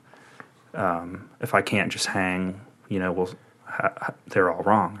to if I can't just hang they're all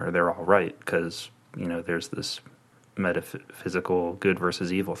wrong or they're all right, because there's this metaphysical good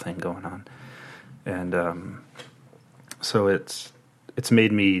versus evil thing going on, and so it's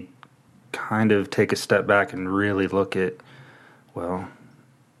made me kind of take a step back and really look at, well,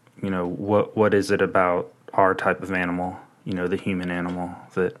 what is it about our type of animal, the human animal,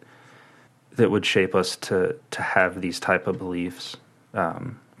 that that would shape us to have these type of beliefs,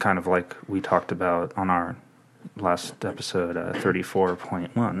 kind of like we talked about on our last episode,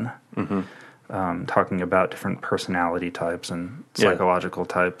 34.1, talking about different personality types and psychological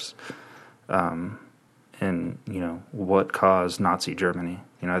types, and what caused Nazi Germany.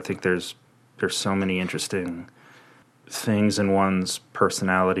 I think there's so many interesting things in one's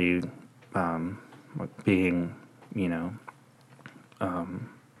personality, like being,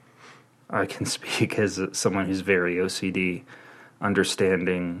 I can speak as someone who's very OCD,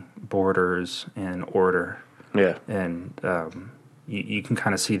 understanding borders and order. Yeah. And you can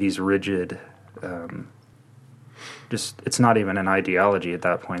kind of see these rigid, it's not even an ideology at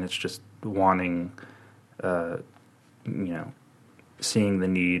that point. It's just wanting, seeing the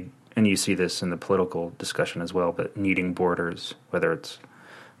need, and you see this in the political discussion as well, but needing borders, whether it's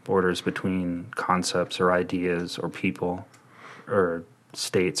borders between concepts or ideas or people or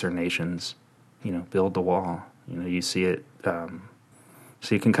states or nations, build the wall. You see it, so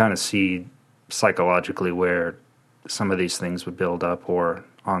you can kind of see psychologically where some of these things would build up, or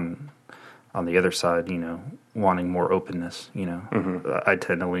on the other side, wanting more openness. I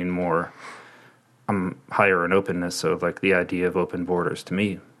tend to lean more, I'm higher in openness, so like the idea of open borders, to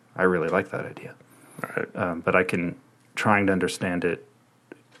me, I really like that idea. Right. But I can, trying to understand it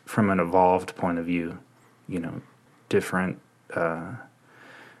from an evolved point of view, different,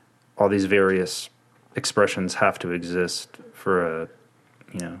 all these various expressions have to exist for a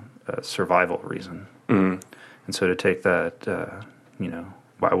survival reason. Mm-hmm. And so to take that,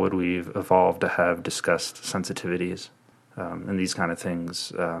 why would we evolve to have discussed sensitivities and these kind of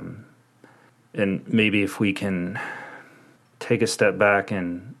things? And maybe if we can take a step back,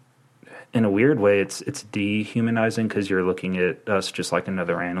 and in a weird way, it's dehumanizing, because you're looking at us just like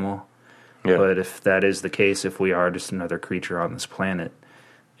another animal. Yeah. But if that is the case, if we are just another creature on this planet,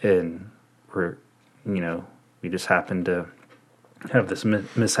 and we're, we just happen to have this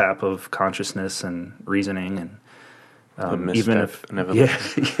mishap of consciousness and reasoning, and even if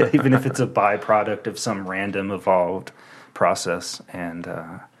even if it's a byproduct of some random evolved process, and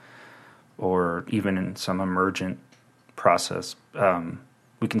or even in some emergent process,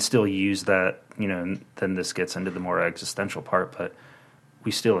 we can still use that. And then this gets into the more existential part, but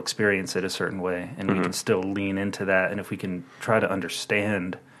we still experience it a certain way, and we can still lean into that. And if we can try to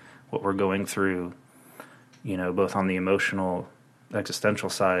understand what we're going through, both on the emotional, existential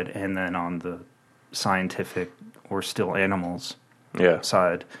side, and then on the scientific, we're still animals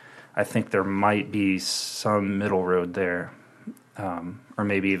side, I think there might be some middle road there, or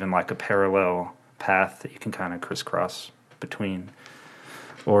maybe even like a parallel path that you can kind of crisscross between,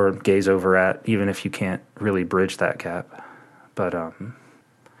 or gaze over at, even if you can't really bridge that gap. But I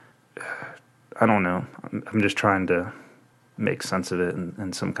don't know. I'm just trying to make sense of it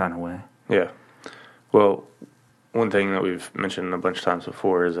in some kind of way. Yeah. Well, one thing that we've mentioned a bunch of times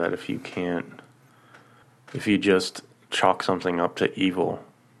before is that if you just chalk something up to evil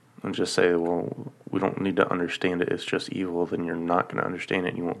and just say, well, we don't need to understand it, it's just evil, then you're not going to understand it,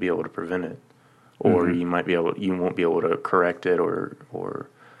 and you won't be able to prevent it. Or you won't be able to correct it or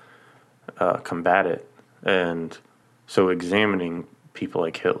combat it. And so examining people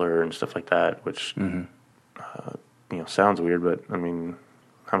like Hitler and stuff like that, which sounds weird, but I mean,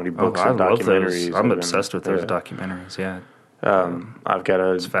 how many books and documentaries? I'm obsessed with those documentaries. Yeah, I've got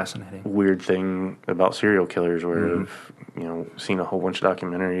it's fascinating. Weird thing about serial killers, where I've seen a whole bunch of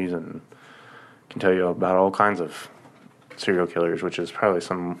documentaries and can tell you about all kinds of serial killers, which is probably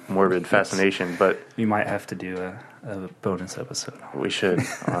some morbid fascination. But you might have to do a bonus episode. We should.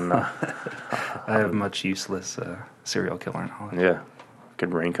 On I have much useless serial killer knowledge. Yeah,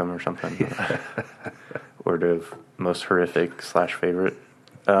 could rank them or something. Or the most horrific / favorite.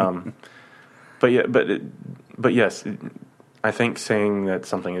 But yes, I think saying that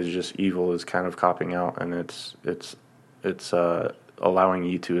something is just evil is kind of copping out, and it's allowing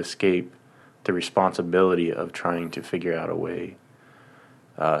you to escape the responsibility of trying to figure out a way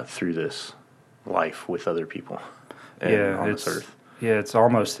through this life with other people on this earth. Yeah, it's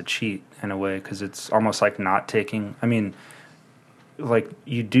almost a cheat in a way, because it's almost like not taking. I mean, like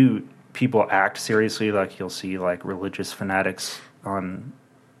people act seriously. Like you'll see like religious fanatics on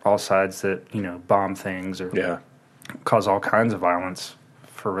all sides that bomb things or cause all kinds of violence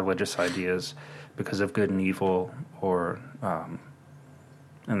for religious ideas because of good and evil, or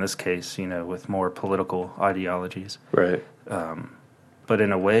in this case, with more political ideologies. Right. But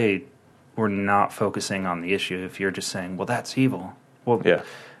in a way, we're not focusing on the issue. If you're just saying, well, that's evil. Well,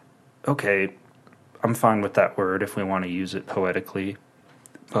 okay, I'm fine with that word if we want to use it poetically.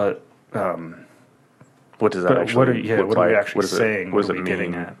 But what does that actually what are we actually saying? What does it mean?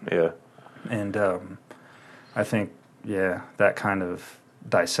 Getting at? Yeah. And I think, that kind of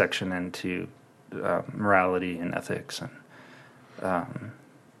dissection into morality and ethics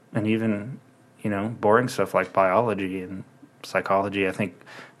and even, boring stuff like biology and psychology, I think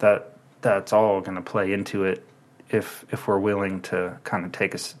that's all going to play into it if we're willing to kind of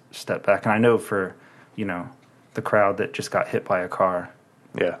take a step back. And I know for, the crowd that just got hit by a car,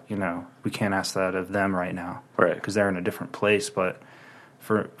 we can't ask that of them right now. Right. Because they're in a different place. But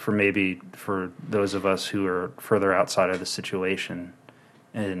for those of us who are further outside of the situation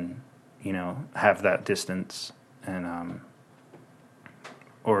and, have that distance and,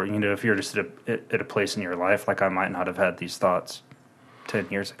 or, if you're just at a place in your life, like I might not have had these thoughts 10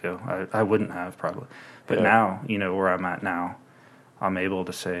 years ago. I wouldn't have probably. But now, where I'm at now, I'm able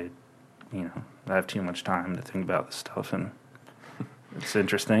to say, I have too much time to think about this stuff, and it's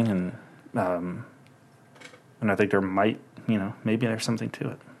interesting, and I think there might, maybe there's something to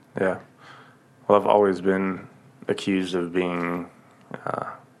it. Yeah. Well, I've always been accused of being,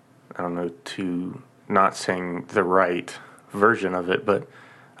 not saying the right version of it, but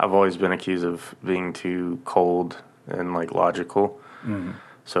I've always been accused of being too cold and logical. Mm-hmm.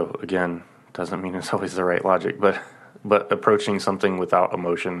 So again, doesn't mean it's always the right logic, but approaching something without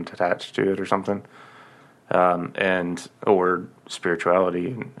emotion attached to it or something, or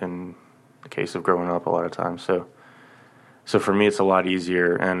spirituality in the case of growing up a lot of times. So for me, it's a lot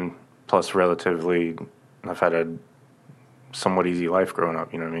easier, and plus relatively, I've had a somewhat easy life growing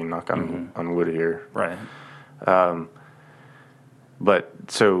up. Knock on wood here, right? But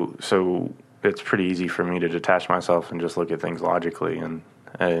so it's pretty easy for me to detach myself and just look at things logically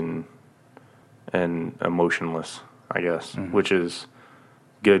and emotionless, I guess, which is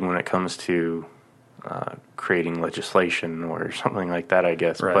good when it comes to creating legislation or something like that, I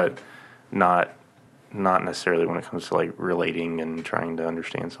guess, right. But not necessarily when it comes to relating and trying to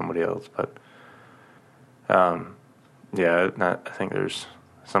understand somebody else. But I think there's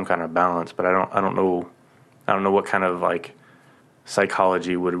some kind of balance, but I don't know what kind of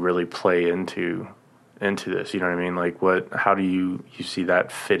psychology would really play into this, you know what I mean? How do you see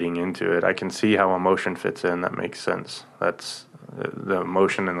that fitting into it? I can see how emotion fits in. That makes sense. That's the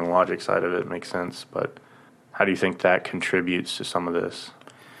emotion and the logic side of it makes sense. But how do you think that contributes to some of this?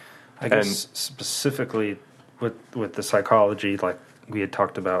 I guess specifically with the psychology, like we had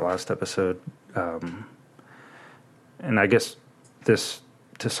talked about last episode, and I guess this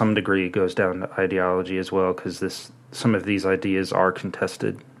to some degree goes down to ideology as well, because some of these ideas are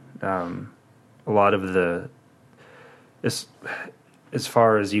contested. A lot of as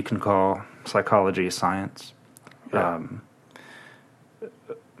far as you can call psychology a science, a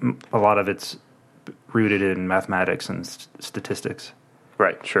lot of it's rooted in mathematics and statistics.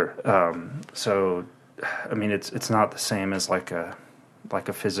 Right. Sure. So, I mean, it's not the same as like a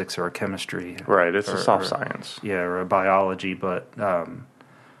physics or a chemistry. Right. It's a soft science. Yeah, or a biology, but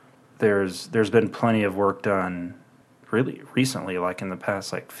there's been plenty of work done really recently, like in the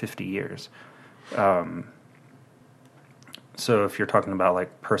past 50 years. So if you're talking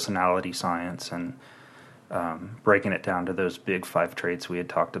about personality science and breaking it down to those big 5 traits we had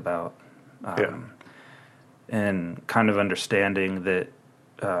talked about, and kind of understanding that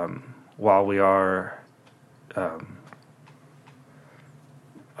while we are,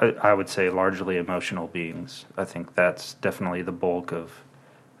 I would say, largely emotional beings, I think that's definitely the bulk of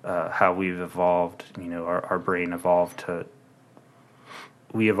how we've evolved. Our brain evolved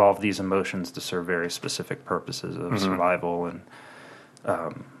we evolved these emotions to serve very specific purposes of survival, and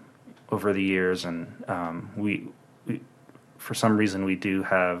over the years, and we for some reason we do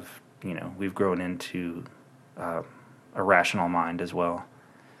have, we've grown into a rational mind as well,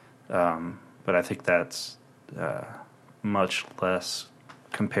 but I think that's much less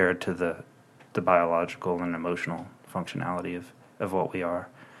compared to the biological and emotional functionality of what we are,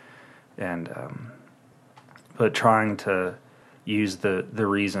 and but trying to use the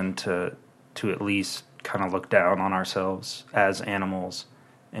reason to at least kind of look down on ourselves as animals,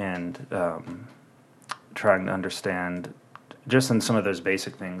 and trying to understand just in some of those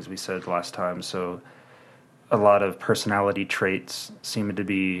basic things we said last time. So a lot of personality traits seem to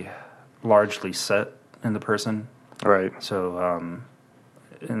be largely set in the person. Right. So,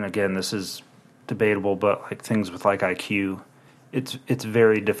 and again, this is debatable, but things with IQ, it's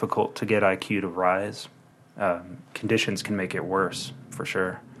very difficult to get IQ to rise. Conditions can make it worse, for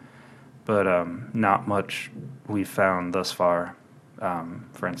sure, but not much we've found thus far.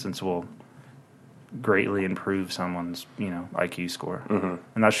 For instance, will greatly improve someone's IQ score,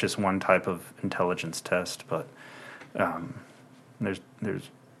 and that's just one type of intelligence test. But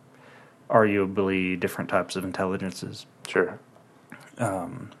there's arguably different types of intelligences. Sure.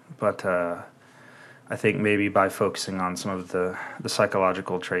 But I think maybe by focusing on some of the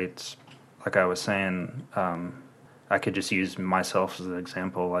psychological traits, like I was saying, I could just use myself as an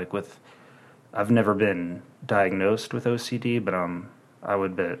example. Like I've never been diagnosed with OCD, but I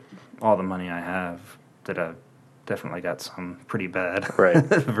would bet all the money I have that I've definitely got some pretty bad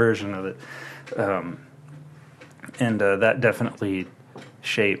version of it. And that definitely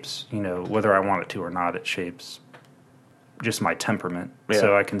shapes, whether I want it to or not, it shapes just my temperament. Yeah.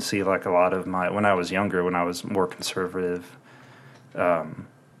 So I can see like a lot of when I was younger, when I was more conservative,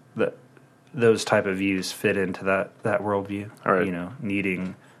 those type of views fit into that worldview. Right.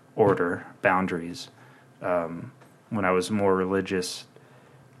 Needing order, boundaries. When I was more religious,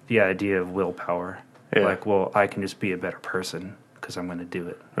 the idea of willpower, like, well, I can just be a better person because I'm going to do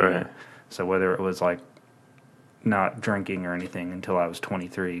it. Right. So whether it was like not drinking or anything until I was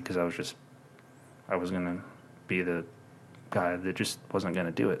 23, because I was going to be the guy that just wasn't going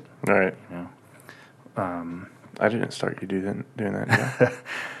to do it. Right. I didn't start you doing that. Yeah.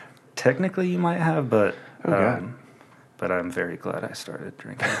 Technically, you might have, but but I'm very glad I started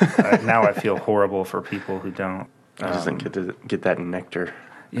drinking. Now I feel horrible for people who don't. I just didn't get that nectar.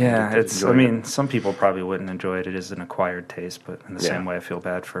 Yeah, some people probably wouldn't enjoy it. It is an acquired taste, but in the same way, I feel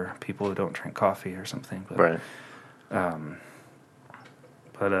bad for people who don't drink coffee or something. But, right.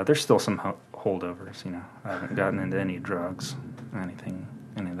 But there's still some holdovers. I haven't gotten into any drugs, any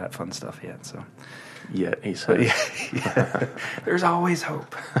of that fun stuff yet. So. Yet, he said. Yeah. There's always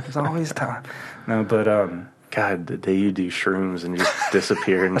hope. There's always time. No, but God, the day you do shrooms and just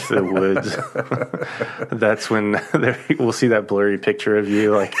disappear into the woods, that's when we'll see that blurry picture of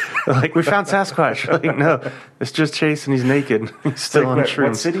you, like we found Sasquatch. Like, no, it's just Chase and he's naked. He's still on shrooms.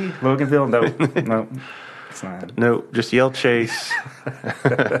 What city? Loganville? No, it's not. No, just yell Chase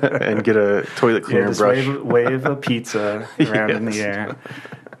and get a toilet cleaner brush. Wave a pizza around in the air,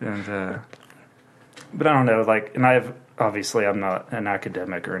 and. But I don't know, and I'm not an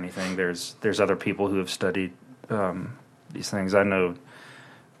academic or anything. There's other people who have studied these things. I know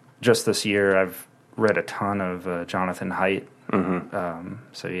just this year I've read a ton of Jonathan Haidt. Mm-hmm.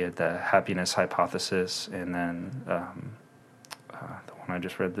 So he had the happiness hypothesis, and then the one I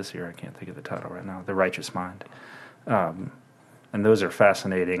just read this year, I can't think of the title right now, The Righteous Mind. And those are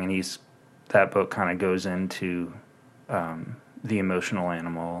fascinating, and that book kind of goes into the emotional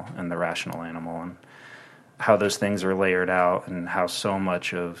animal and the rational animal, and how those things are layered out, and how so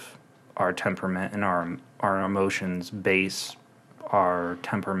much of our temperament and our emotions base our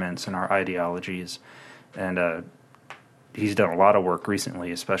temperaments and our ideologies. And he's done a lot of work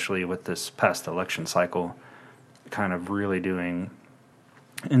recently, especially with this past election cycle, kind of really doing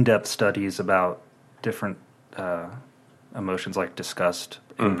in-depth studies about different emotions, like disgust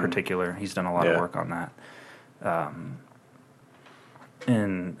in particular. He's done a lot of work on that.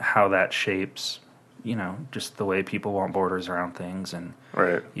 And how that shapes just the way people want borders around things. And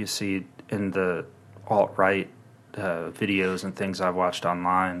you see in the alt-right videos and things I've watched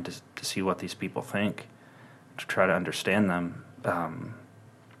online to see what these people think, to try to understand them.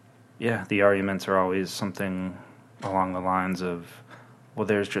 The arguments are always something along the lines of, well,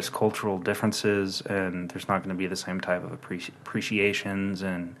 there's just cultural differences, and there's not going to be the same type of appreciations,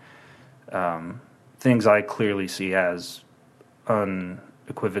 and things I clearly see as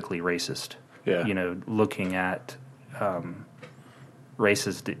unequivocally racist. Yeah. Looking at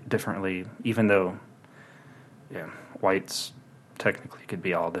races differently, even though, whites technically could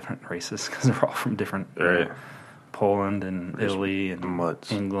be all different races because they're all from different Poland and Italy and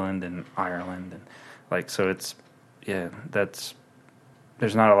England and Ireland, and so it's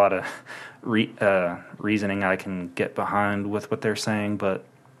there's not a lot of reasoning I can get behind with what they're saying, but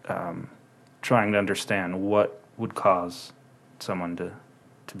trying to understand what would cause someone to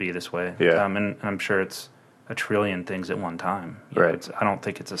be this way. Yeah. And I'm sure it's a trillion things at one time. I don't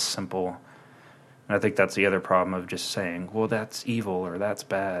think it's a simple. And I think that's the other problem of just saying, well, that's evil or that's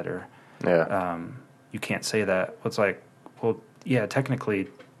bad, or you can't say that. It's like, well, yeah, technically,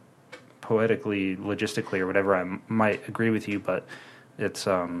 poetically, logistically, or whatever, I might agree with you, but it's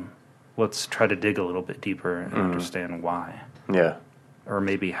let's try to dig a little bit deeper and understand why. Yeah. Or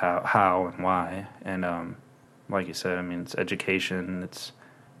maybe how and why. And like you said, it's education, it's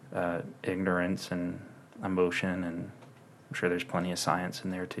ignorance and emotion, and I'm sure there's plenty of science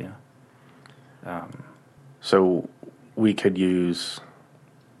in there too. So we could use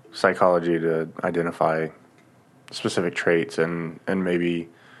psychology to identify specific traits and maybe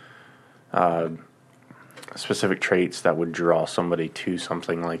specific traits that would draw somebody to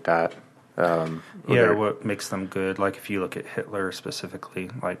something like that. What makes them good. Like if you look at Hitler specifically,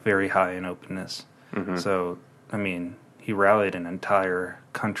 like very high in openness. Mm-hmm. So, he rallied an entire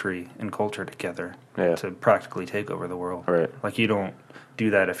country and culture together to practically take over the world. Right. Like, you don't do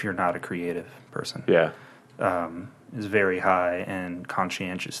that if you're not a creative person. Yeah. Is very high in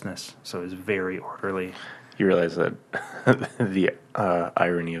conscientiousness, so it's very orderly. You realize that the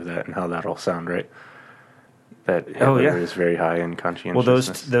irony of that and how that'll sound, right? That Hitler is very high in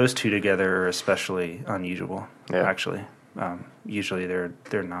conscientiousness. Well, those two together are especially unusual. Yeah. Actually, usually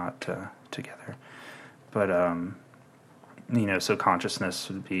they're not together. But so consciousness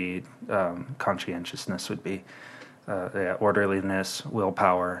would be conscientiousness would be orderliness,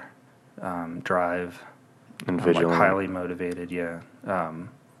 willpower, drive, and vigilant, like highly motivated. Yeah.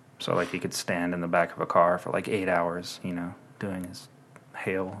 So like he could stand in the back of a car for like 8 hours, doing his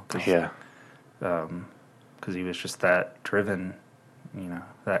hail. Because he was just that driven,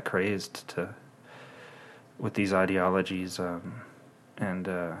 that crazed with these ideologies, and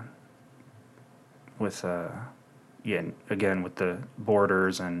with again with the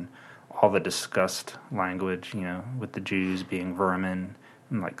borders and all the disgust language, with the Jews being vermin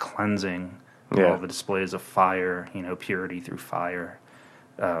and like cleansing, all the displays of fire, purity through fire,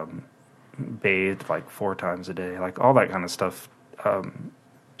 bathed like 4 times a day, like all that kind of stuff.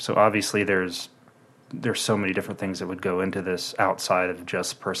 So obviously there's so many different things that would go into this outside of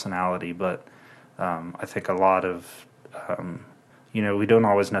just personality, but I think a lot of we don't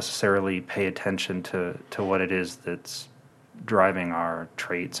always necessarily pay attention to what it is that's driving our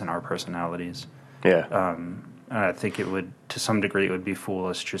traits and our personalities. Yeah. And I think it would, to some degree, it would be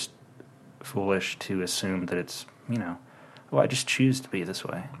foolish to assume that it's, I just choose to be this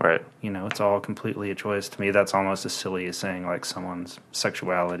way. Right. It's all completely a choice. To me, that's almost as silly as saying, like, someone's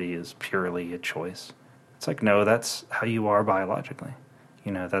sexuality is purely a choice. It's like, no, that's how you are biologically.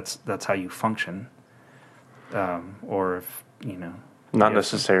 That's how you function. Or if, Not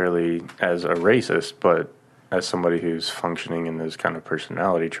necessarily as a racist, but as somebody who's functioning in those kind of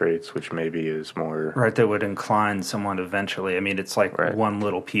personality traits, which maybe is more... Right, that would incline someone eventually. I mean, it's like one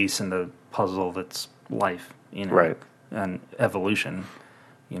little piece in the puzzle that's life, Right. And evolution,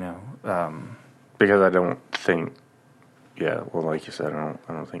 Because I don't think... Yeah, well, like you said, I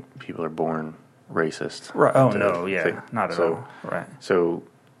don't think people are born racist. Right. Oh, no, yeah, not at all. Right. So,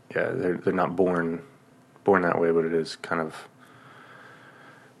 yeah, they're not born that way, but it is kind of...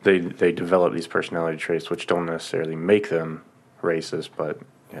 They develop these personality traits, which don't necessarily make them racist, but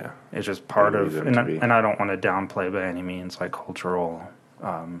yeah, it's just part of. And I don't want to downplay by any means like cultural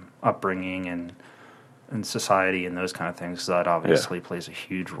upbringing and society and those kind of things. That obviously plays a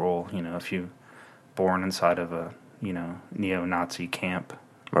huge role. If you're born inside of a neo-Nazi camp,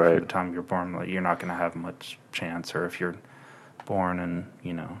 right, from the time you're born, like, you're not going to have much chance. Or if you're born in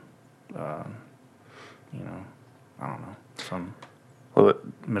I don't know, some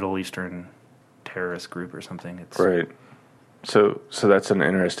Middle Eastern terrorist group or something. It's right. So that's an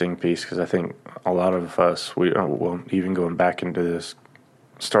interesting piece, because I think a lot of us, even going back into this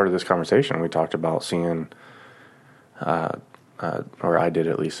start of this conversation, we talked about seeing, or I did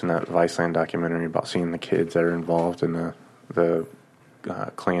at least in that Viceland documentary, about seeing the kids that are involved in the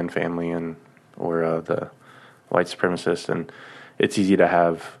Klan family or the white supremacists, and it's easy to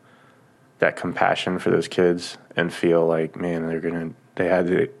have that compassion for those kids and feel like, man,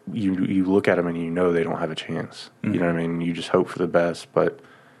 you look at them and they don't have a chance. Mm-hmm. You know what I mean? You just hope for the best, but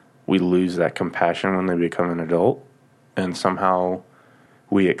we lose that compassion when they become an adult, and somehow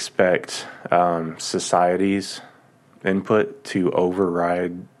we expect society's input to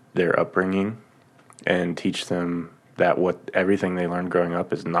override their upbringing and teach them that everything they learned growing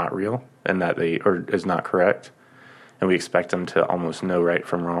up is not real and is not correct, and we expect them to almost know right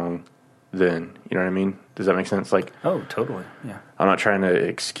from wrong. Then, you know what I mean? Does that make sense? Like, oh, totally, yeah. I'm not trying to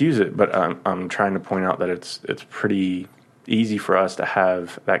excuse it, but I'm trying to point out that it's pretty easy for us to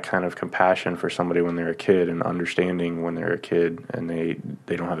have that kind of compassion for somebody when they're a kid, and understanding when they're a kid and they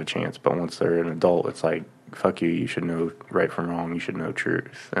don't have a chance. But once they're an adult, it's like, fuck you, you should know right from wrong, you should know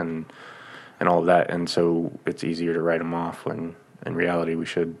truth, and all of that. And so it's easier to write them off, when in reality we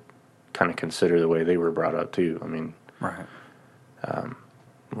should kind of consider the way they were brought up too. I mean, right.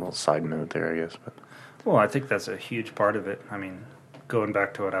 A little side note there, I guess. But well, I think that's a huge part of it. I mean, going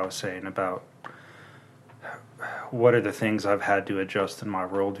back to what I was saying about what are the things I've had to adjust in my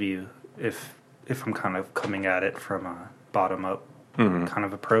worldview if I'm kind of coming at it from a bottom-up kind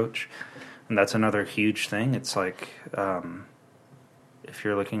of approach. And that's another huge thing. It's like if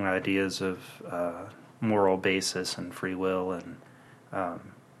you're looking at ideas of moral basis and free will, and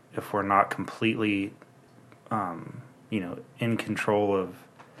if we're not completely in control of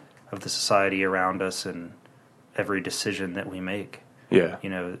the society around us and every decision that we make. Yeah.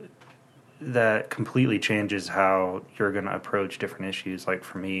 that completely changes how you're going to approach different issues. Like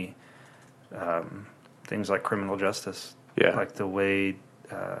for me, things like criminal justice, like the way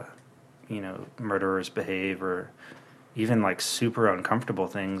murderers behave, or even like super uncomfortable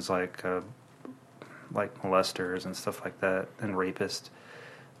things like molesters and stuff like that, and rapists.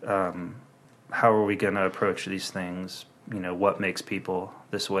 How are we going to approach these things? What makes people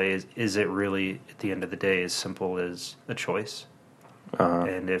this way? Is it really, at the end of the day, as simple as a choice?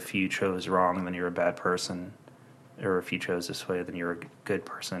 And if you chose wrong, then you're a bad person. Or if you chose this way, then you're a good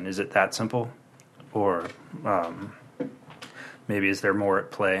person. Is it that simple? Or maybe is there more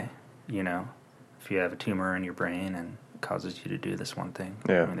at play? If you have a tumor in your brain and it causes you to do this one thing.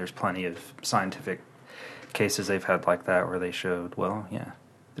 Yeah. I mean, there's plenty of scientific cases they've had like that where they showed,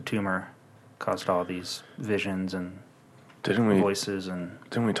 the tumor caused all these visions and voices. And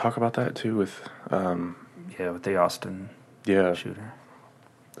didn't we talk about that too with with the Austin shooter,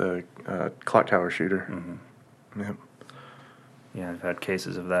 the clock tower shooter? Mm-hmm. Yep. Yeah, I've had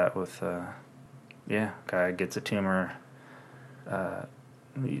cases of that with guy gets a tumor,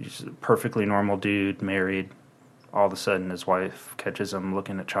 he's a perfectly normal dude, married, all of a sudden his wife catches him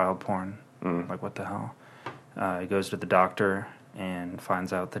looking at child porn. Like, what the hell? He goes to the doctor and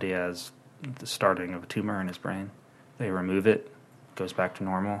finds out that he has the starting of a tumor in his brain. They remove it, goes back to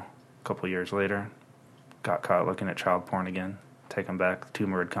normal. A couple years later, got caught looking at child porn again. Take him back. The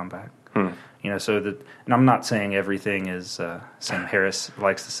tumor had come back. And I'm not saying everything is, Sam Harris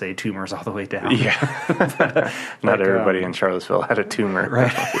likes to say tumors all the way down. Yeah. Not everybody in Charlottesville had a tumor.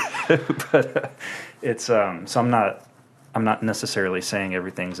 Right. But it's, so I'm not necessarily saying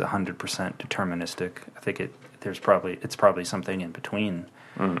everything's 100% deterministic. I think it's probably something in between.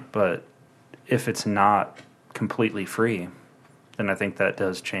 But if it's not completely free, then I think that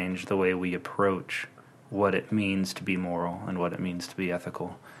does change the way we approach what it means to be moral and what it means to be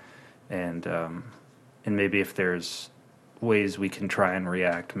ethical. And maybe if there's ways we can try and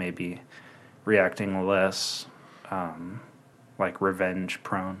react, maybe reacting less like revenge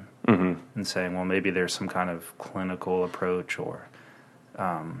prone, and saying, well, maybe there's some kind of clinical approach, or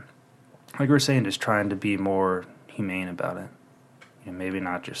like we were saying, just trying to be more humane about it. Maybe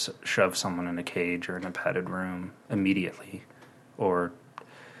not just shove someone in a cage or in a padded room immediately, or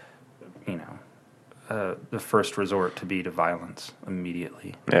the first resort to be to violence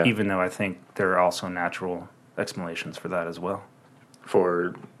immediately. Yeah. Even though I think there are also natural explanations for that as well.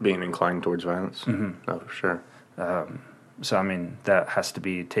 For being inclined towards violence? Oh, for sure. So, I mean, that has to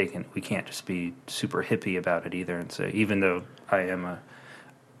be taken. We can't just be super hippie about it either and say, even though I am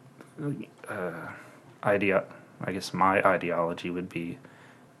I guess my ideology would be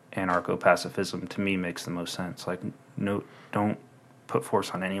anarcho-pacifism, to me makes the most sense. Like, no, don't put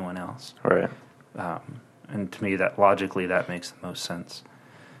force on anyone else. Right. And to me, that logically, that makes the most sense.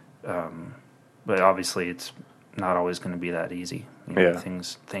 But obviously, it's not always going to be that easy.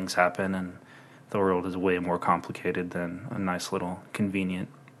 Things happen, and the world is way more complicated than a nice little convenient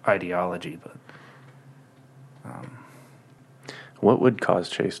ideology. But what would cause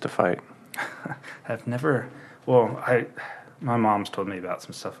Chase to fight? I've never. Well, my mom's told me about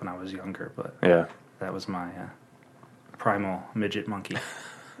some stuff when I was younger, but that was my primal midget monkey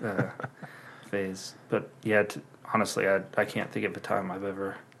phase. But yeah, honestly, I can't think of a time I've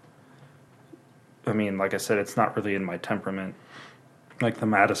ever. I mean, like I said, it's not really in my temperament. Like, the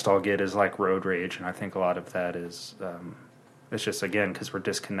maddest I'll get is like road rage, and I think a lot of that is it's just, again, because we're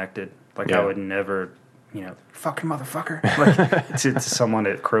disconnected. Like, I would never, fucking motherfucker. Like, it's someone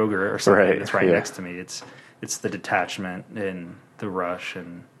at Kroger or something that's right next to me. It's the detachment and the rush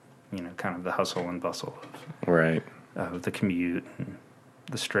and kind of the hustle and bustle of the commute and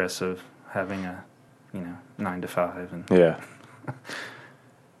the stress of having a 9 to 5 and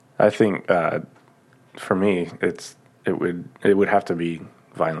I think for me it would have to be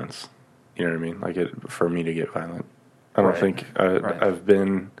violence. You know what I mean? Like, for me to get violent. I don't think I've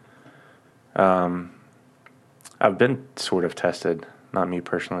been sort of tested, not me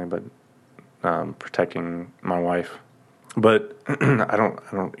personally, but protecting my wife. But I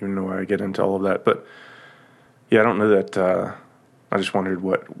don't even know where I get into all of that. But yeah, I don't know that. I just wondered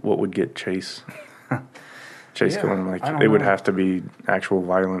what would get Chase going. Like, it would have to be actual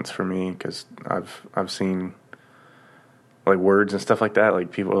violence for me, because I've seen like words and stuff like that.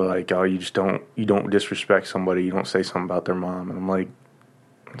 Like, people are like, "Oh, you don't disrespect somebody. You don't say something about their mom." And I'm like,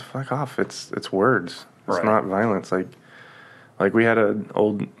 fuck off. It's words. It's not violence. Like we had an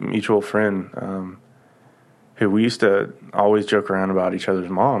old mutual friend who we used to always joke around about each other's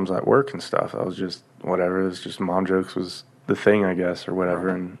moms at work and stuff. That was just whatever. It was just mom jokes was the thing, I guess, or whatever.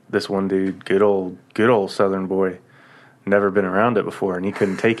 And this one dude, good old Southern boy, never been around it before, and he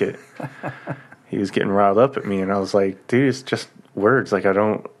couldn't take it. He was getting riled up at me, and I was like, dude, it's just words. Like,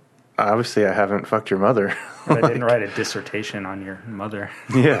 obviously I haven't fucked your mother. I didn't write a dissertation on your mother.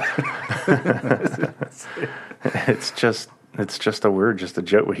 Yeah. It's just a word, just a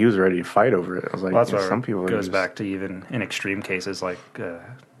joke. He was ready to fight over it. I was like, well, that's some people goes back to even in extreme cases like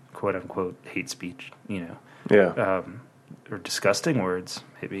quote unquote hate speech, yeah, or disgusting words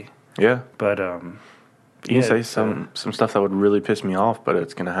maybe. Yeah, but you can say some stuff that would really piss me off, but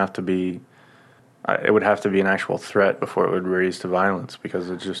it's going to have to be. It would have to be an actual threat before it would raise to violence, because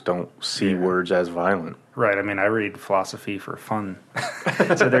I just don't see words as violent. Right. I mean, I read philosophy for fun.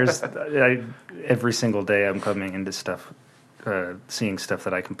 So every single day I'm coming into stuff, seeing stuff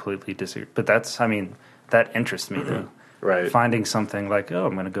that I completely disagree. But that interests me, though. Right. Finding something like,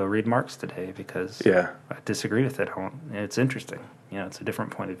 I'm going to go read Marx today because I disagree with it. It's interesting. It's a different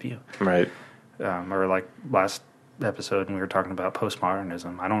point of view. Right. Or like last episode when we were talking about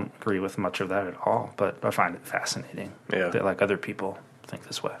postmodernism, I don't agree with much of that at all, but I find it fascinating that like other people think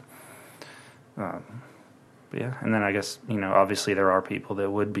this way. And then I guess, obviously there are people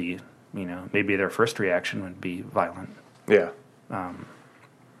that would be, maybe their first reaction would be violent. Yeah.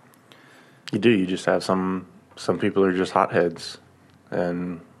 You do. You just have some people are just hotheads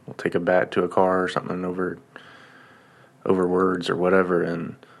and will take a bat to a car or something over words or whatever,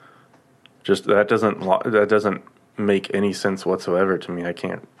 and just that doesn't make any sense whatsoever to me. I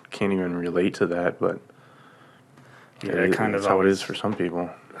can't even relate to that, but it kind of that's how it is for some people.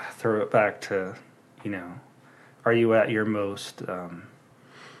 Throw it back to, are you at your most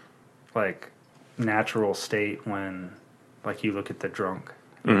like natural state when like you look at the drunk,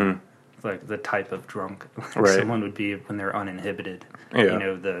 like the type of drunk someone would be when they're uninhibited.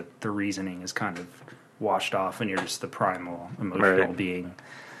 The reasoning is kind of washed off and you're just the primal emotional being.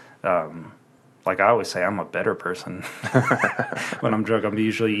 Like I always say, I'm a better person when I'm drunk. I'm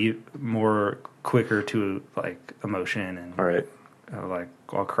usually more quicker to like emotion and like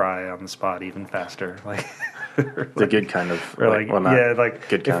I'll cry on the spot even faster. Like the good kind of, or like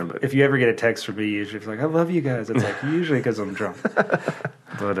good kind. If you ever get a text from me, usually it's like I love you guys. It's like usually because I'm drunk.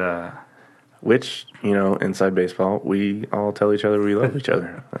 But which inside baseball, we all tell each other we love each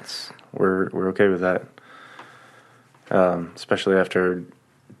other. We're okay with that. Especially after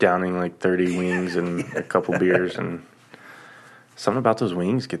downing like 30 wings and a couple beers, and something about those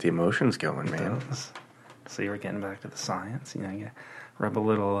wings get the emotions going, man. So you're getting back to the science, you rub a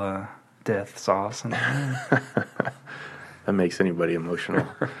little death sauce on it. That makes anybody emotional.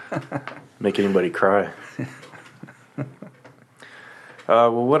 Make anybody cry.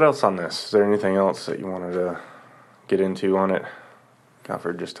 Well, what else on this? Is there anything else that you wanted to get into on it? Got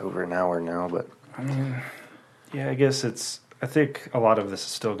for just over an hour now, but I mean, I guess I think a lot of this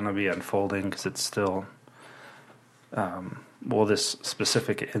is still going to be unfolding because it's still, this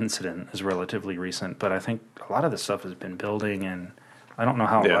specific incident is relatively recent, but I think a lot of this stuff has been building, and I don't know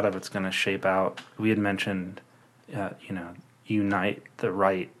how a lot of it's going to shape out. We had mentioned, unite the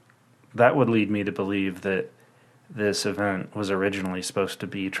right. That would lead me to believe that this event was originally supposed to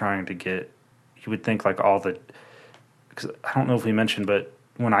be trying to get, you would think like because I don't know if we mentioned, but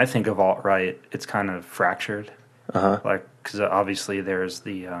when I think of alt-right, it's kind of fractured. Like, because obviously there's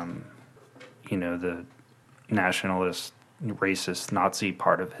the, the nationalist, racist, Nazi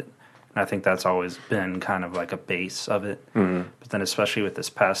part of it. And I think that's always been kind of like a base of it. Mm-hmm. But then especially with this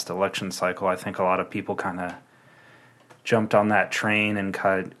past election cycle, I think a lot of people kind of jumped on that train and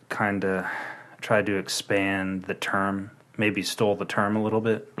kind of tried to expand the term, maybe stole the term a little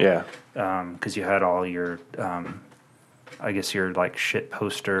bit. Yeah. Because you had all your, I guess your like shit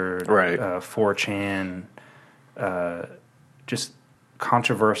poster, 4chan, just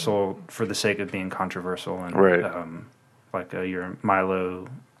controversial for the sake of being controversial, and your Milo,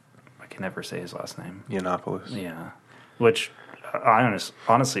 I can never say his last name, Yiannopoulos. Yeah, which I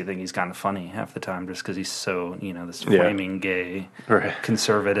honestly think he's kind of funny half the time, just because he's so this flaming gay,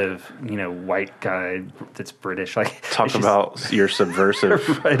 conservative, white guy that's British. Like talk about your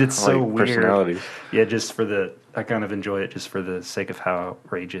subversive, right? It's so weird. Personality. Yeah, I kind of enjoy it just for the sake of how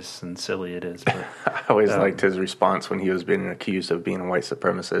outrageous and silly it is. But, I always liked his response when he was being accused of being a white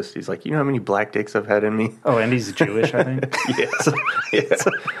supremacist. He's like, you know how many black dicks I've had in me? Oh, and he's Jewish, I think.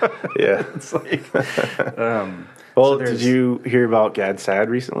 Yeah. It's like, well, did you hear about Gad Saad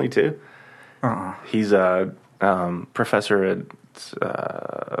recently too? He's a professor at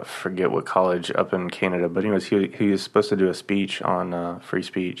forget what college up in Canada, but anyways, he was supposed to do a speech on free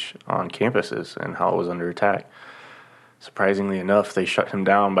speech on campuses and how it was under attack. Surprisingly enough, they shut him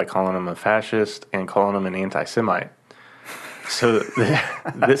down by calling him a fascist and calling him an anti-Semite. So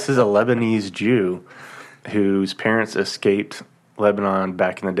this is a Lebanese Jew whose parents escaped Lebanon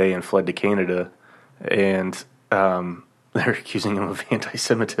back in the day and fled to Canada, and they're accusing him of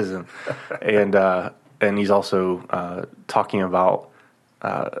anti-Semitism, and he's also talking about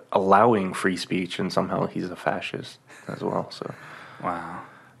allowing free speech, and somehow he's a fascist as well. So, wow,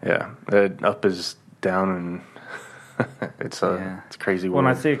 yeah, up is down, and it's a crazy world.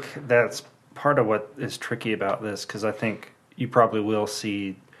 Well, and I think that's part of what is tricky about this, because I think you probably will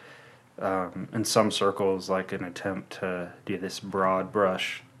see in some circles like an attempt to do this broad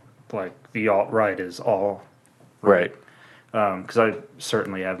brush, like the alt-right is all right. Because I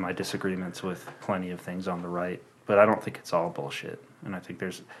certainly have my disagreements with plenty of things on the right, but I don't think it's all bullshit. And I think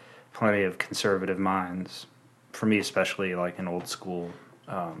there's plenty of conservative minds, for me especially, like an old school,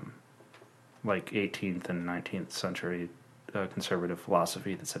 like 18th and 19th century conservative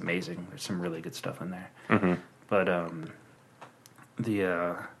philosophy that's amazing. There's some really good stuff in there. Mm-hmm. But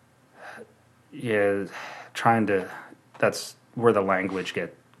trying to, that's where the language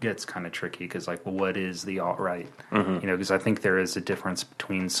gets kind of tricky, because like, well, what is the alt-right? Mm-hmm. You know, because I think there is a difference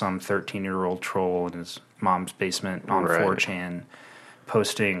between some 13-year-old troll in his mom's basement on 4chan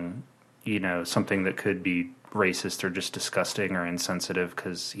posting, you know, something that could be racist or just disgusting or insensitive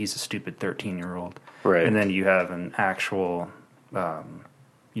because he's a stupid 13-year-old. Right. And then you have an actual,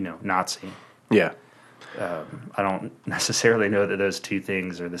 Nazi. Yeah. I don't necessarily know that those two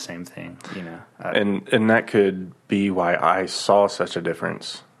things are the same thing, you know. And that could be why I saw such a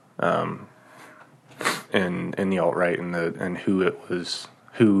difference in the alt-right and who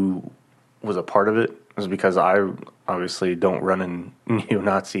was a part of it, was because I obviously don't run in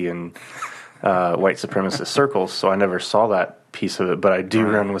neo-Nazi and white supremacist circles, so I never saw that piece of it, but I do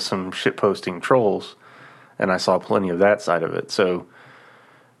run with some shitposting trolls, and I saw plenty of that side of it. So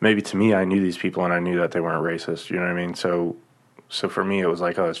maybe to me, I knew these people and I knew that they weren't racist, you know what I mean? So for me, it was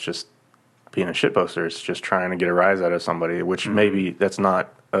like, oh, it's just being a shitposter. It's just trying to get a rise out of somebody, which maybe that's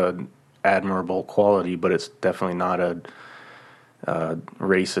not an admirable quality, but it's definitely not a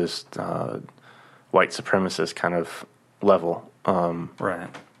racist, white supremacist kind of level. Right.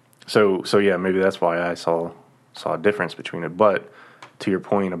 So yeah, maybe that's why I saw a difference between it. But to your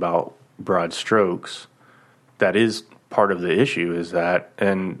point about broad strokes, that is part of the issue, is that,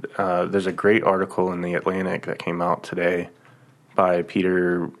 and there's a great article in The Atlantic that came out today by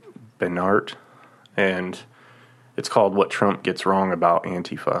Peter Bernhardt, and it's called "What Trump Gets Wrong About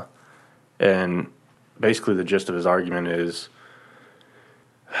Antifa." And basically the gist of his argument is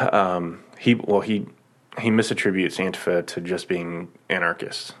he misattributes Antifa to just being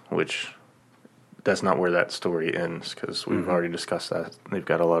anarchists, which that's not where that story ends, because we've already discussed that. They've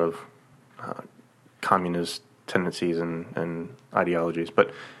got a lot of communist tendencies and ideologies.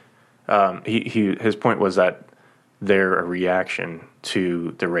 But his point was that they're a reaction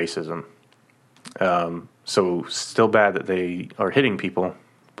to the racism. So still bad that they are hitting people,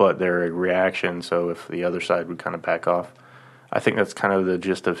 but they're a reaction, so if the other side would kind of back off. I think that's kind of the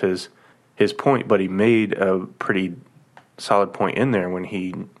gist of his point, but he made a pretty solid point in there when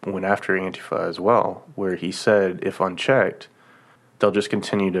he went after Antifa as well, where he said if unchecked, they'll just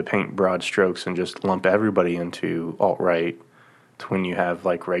continue to paint broad strokes and just lump everybody into alt-right, to when you have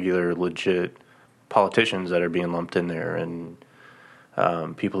like regular, legit politicians that are being lumped in there, and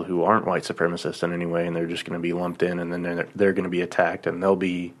people who aren't white supremacists in any way, and they're just going to be lumped in, and then they're going to be attacked, and they'll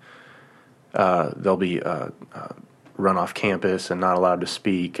be run off campus and not allowed to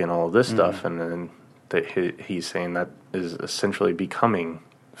speak and all of this stuff, and then he's saying that is essentially becoming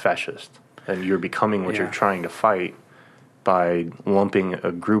fascist, and you're becoming what you're trying to fight by lumping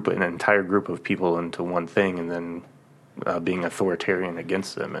an entire group of people into one thing, and then being authoritarian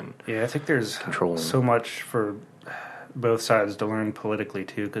against them. And I think there's so much for both sides to learn politically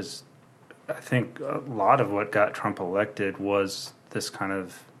too, because I think a lot of what got Trump elected was this kind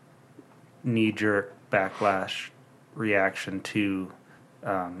of knee-jerk backlash reaction to,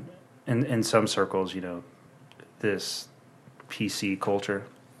 in some circles, you know, this PC culture.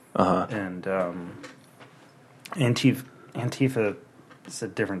 And Antifa is a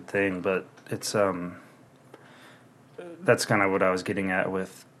different thing, but it's that's kind of what I was getting at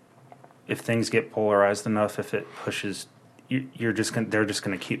with, if things get polarized enough, if it pushes, they're just going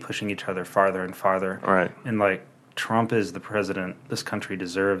to keep pushing each other farther and farther. Right. And like, Trump is the president this country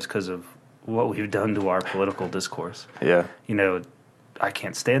deserves because of what we've done to our political discourse. Yeah. You know, I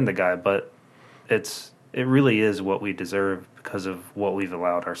can't stand the guy, but it really is what we deserve because of what we've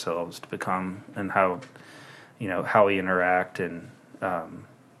allowed ourselves to become, and how we interact, and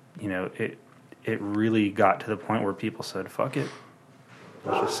it really got to the point where people said, fuck it,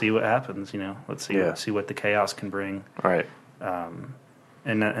 let's just see what happens, let's see what the chaos can bring. Right. And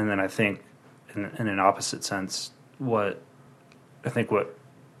then I think in an opposite sense, what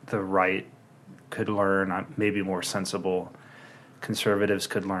the right could learn, maybe more sensible conservatives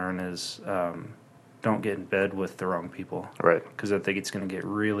could learn, is don't get in bed with the wrong people. Right. Because I think it's going to get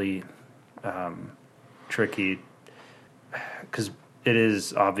really tricky, because it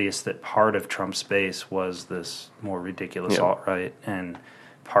is obvious that part of Trump's base was this more ridiculous alt-right, and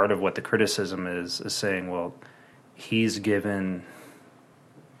part of what the criticism is saying, well, he's given,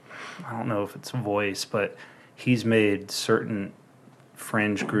 I don't know if it's voice, but he's made certain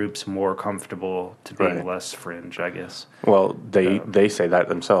fringe groups more comfortable to being less fringe, I guess. Well, they say that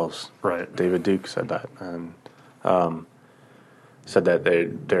themselves. Right. David Duke said that, and said that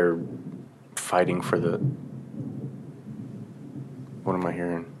they're fighting for the. What am I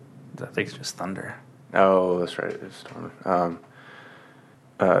hearing? I think it's just thunder. Oh, that's right. It's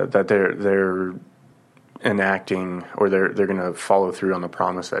that they're enacting, or they're going to follow through on the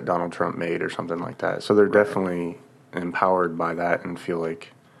promise that Donald Trump made, or something like that. So they're definitely empowered by that and feel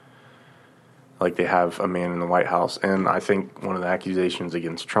like they have a man in the White House. And I think one of the accusations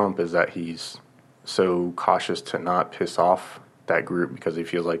against Trump is that he's so cautious to not piss off that group because he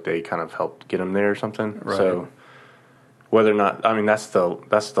feels like they kind of helped get him there or something. Right. So whether or not, I mean, that's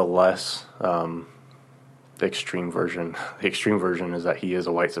the less extreme version. The extreme version is that he is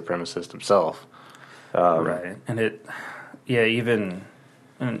a white supremacist himself. Right. And I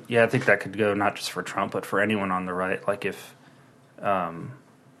think that could go not just for Trump, but for anyone on the right. Like, if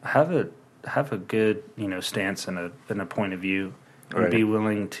have a good stance and a point of view, and be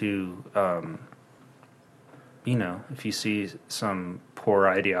willing to if you see some poor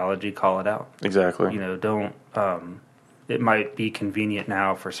ideology, call it out. Exactly. Don't. It might be convenient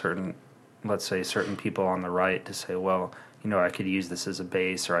now for certain people on the right to say, well, I could use this as a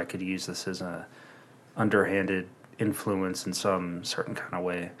base, or I could use this as a underhanded influence in some certain kind of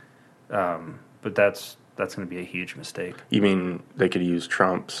way. But that's going to be a huge mistake. You mean they could use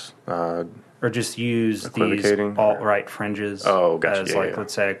Trump's or just use these alt-right fringes? Oh, gotcha. As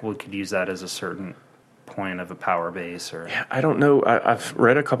let's say we could use that as a certain point of a power base, or I don't know. I've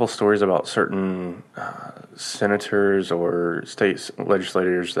read a couple stories about certain senators or state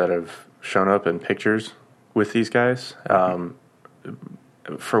legislators that have shown up in pictures with these guys.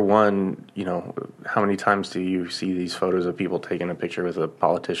 For one, how many times do you see these photos of people taking a picture with a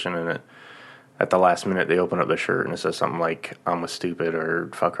politician, and at the last minute they open up their shirt and it says something like "I'm a stupid"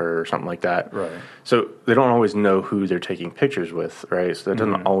 or "fuck her" or something like that. Right. So they don't always know who they're taking pictures with, right? So that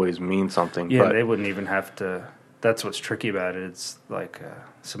doesn't always mean something. Yeah, but they wouldn't even have to. That's what's tricky about it. It's like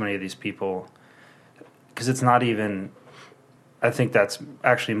so many of these people, because it's not even. I think that's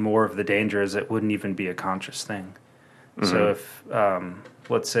actually more of the danger, is it wouldn't even be a conscious thing. Mm-hmm. So if,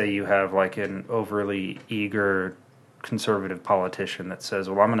 let's say you have like an overly eager conservative politician that says,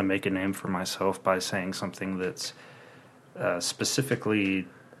 well, I'm going to make a name for myself by saying something that's specifically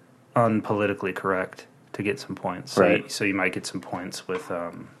unpolitically correct to get some points. So you might get some points with,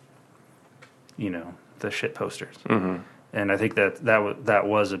 the shit posters. Mm-hmm. And I think that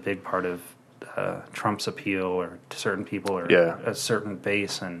was a big part of Trump's appeal, or to certain people, or a certain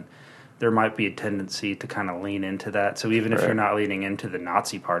base, and there might be a tendency to kind of lean into that. So even if you're not leaning into the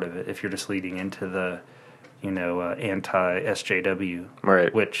Nazi part of it, if you're just leaning into the,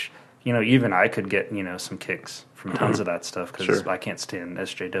 anti-SJW, which, even I could get, some kicks from tons of that stuff, because I can't stand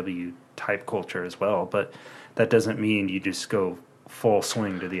SJW type culture as well. But that doesn't mean you just go full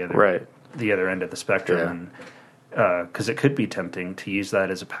swing to the other end of the spectrum. And because it could be tempting to use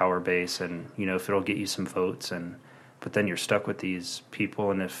that as a power base, and if it'll get you some votes, but then you're stuck with these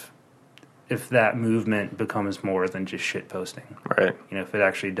people, and if that movement becomes more than just shit posting, if it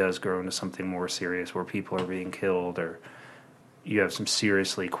actually does grow into something more serious, where people are being killed, or you have some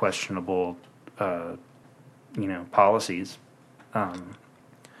seriously questionable policies,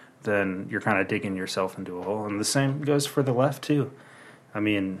 then you're kind of digging yourself into a hole. And the same goes for the left too. I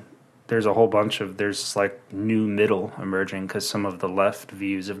mean, there's a whole bunch of, there's like new middle emerging, because some of the left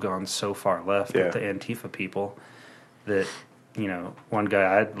views have gone so far left with the Antifa people that, one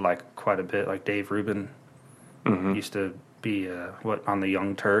guy I'd like quite a bit, like Dave Rubin, used to be on the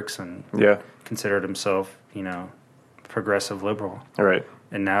Young Turks, and considered himself, progressive liberal. Right.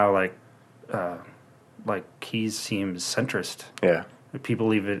 And now he seems centrist. Yeah.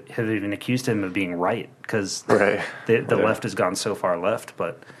 People have even accused him of being right, because the left has gone so far left.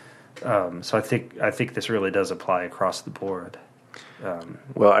 But so I think this really does apply across the board.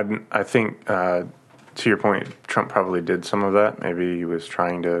 Well, I think to your point, Trump probably did some of that. Maybe he was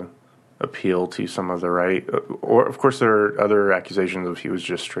trying to appeal to some of the right. Or, of course, there are other accusations of he was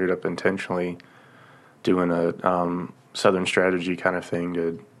just straight up intentionally doing a Southern strategy kind of thing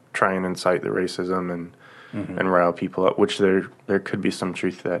to try and incite the racism and rile people up, which there could be some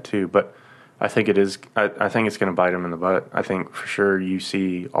truth to that too. But I think it is. I think it's going to bite them in the butt. I think for sure you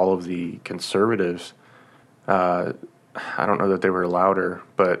see all of the conservatives. I don't know that they were louder,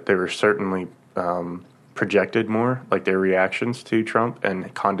 but they were certainly projected more, like their reactions to Trump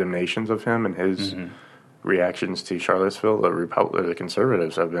and condemnations of him and his reactions to Charlottesville. The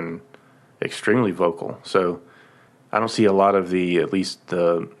conservatives have been extremely vocal. So I don't see a lot of at least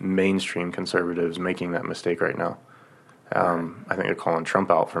the mainstream conservatives making that mistake right now. I think they're calling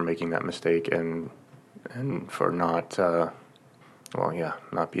Trump out for making that mistake and for not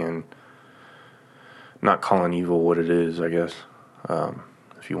calling evil what it is, I guess,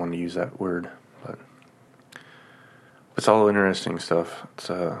 if you want to use that word. But it's all interesting stuff. It's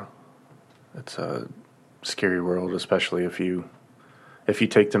a scary world, especially if you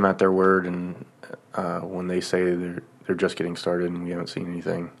take them at their word and when they say they're just getting started and we haven't seen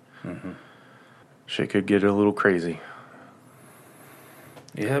anything. Shit could get a little crazy.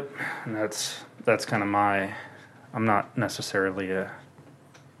 Yep, and that's kind of I'm not necessarily a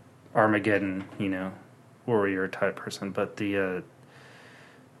Armageddon, warrior type person, but the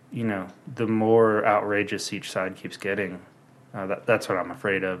more outrageous each side keeps getting, that's what I'm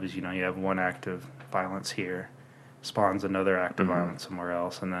afraid of. Is you have one act of violence here, spawns another act of violence somewhere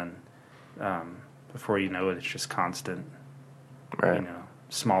else, and then before you know it, it's just constant, right?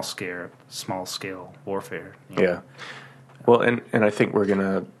 Small scale warfare. Yeah. Well, and I think we're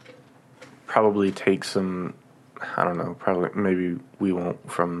gonna probably take some. I don't know. Probably maybe we won't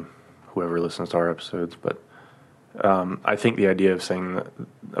from whoever listens to our episodes, but I think the idea of saying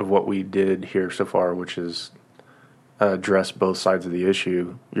of what we did here so far, which is address both sides of the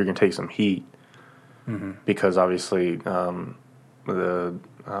issue, you're going to take some heat because obviously the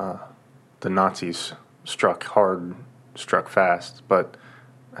Nazis struck hard, struck fast, but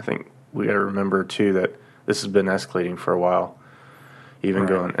I think we got to remember too that this has been escalating for a while, even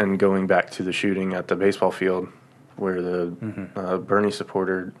going back to the shooting at the baseball field where the Bernie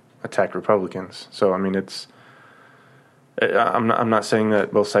supporter attacked Republicans. So I mean, I'm not saying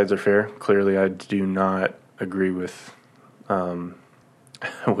that both sides are fair. Clearly, I do not agree with the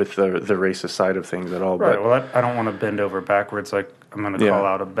racist side of things at all. Right. But well, I don't want to bend over backwards. Like I'm going to call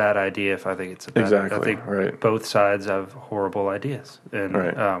out a bad idea if I think it's a bad idea. I think both sides have horrible ideas, and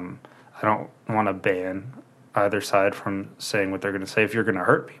I don't want to ban either side from saying what they're going to say. If you're going to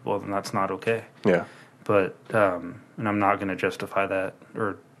hurt people, then that's not okay. Yeah. But and I'm not going to justify that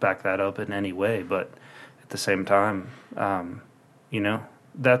or back that up in any way. But at the same time,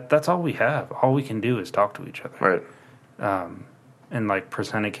 that's all we have. All we can do is talk to each other, right? And like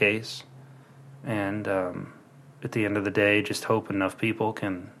present a case, and at the end of the day, just hope enough people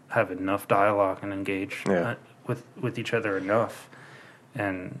can have enough dialogue and engage with each other enough.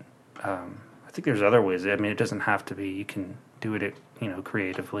 And I think there's other ways. I mean, it doesn't have to be. You can do it,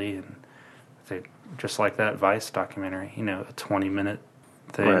 creatively, and I think just like that Vice documentary, a 20-minute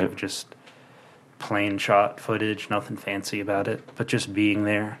thing of just plain shot footage, nothing fancy about it, but just being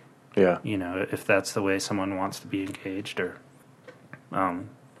there. Yeah. If that's the way someone wants to be engaged, or,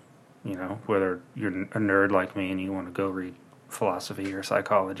 whether you're a nerd like me and you want to go read philosophy or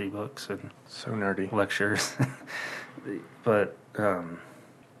psychology books and so nerdy lectures, but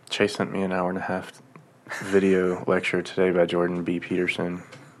Chase sent me an 1.5-hour video lecture today by Jordan B. Peterson,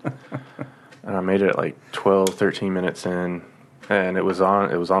 and I made it at like 12, 13 minutes in. And it was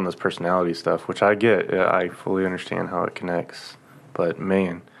on this personality stuff, which I get. I fully understand how it connects. But,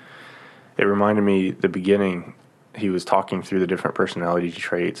 man, it reminded me, the beginning, he was talking through the different personality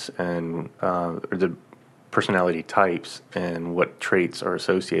traits and or the personality types and what traits are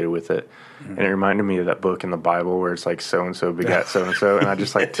associated with it. Mm-hmm. And it reminded me of that book in the Bible where it's like so-and-so begat so-and-so. And I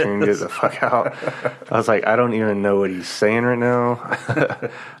just like tuned it the fuck out. I was like, I don't even know what he's saying right now.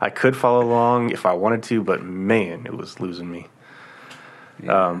 I could follow along if I wanted to, but, man, it was losing me.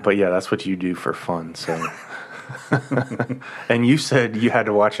 Yeah. But yeah, that's what you do for fun. So, and you said you had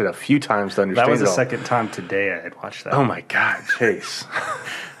to watch it a few times to understand. That was the second time today I had watched that. Oh my God, Chase!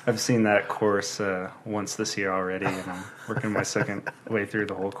 I've seen that course once this year already, and I'm working my second way through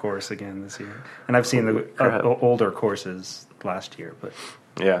the whole course again this year. And I've seen the older courses last year, but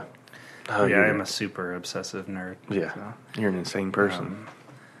yeah, I am a super obsessive nerd. Yeah, so. You're an insane person.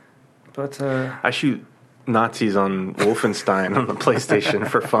 But I shoot Nazis on Wolfenstein on the PlayStation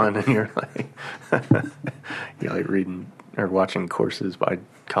for fun, and you're like reading or watching courses by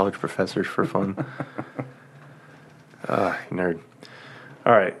college professors for fun. Nerd.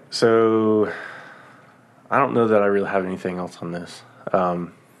 All right, so I don't know that I really have anything else on this. Yeah, I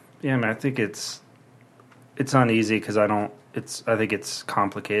mean, I think it's uneasy because I don't I think it's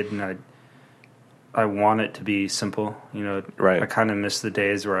complicated, and I want it to be simple. You know, Right. I kind of miss the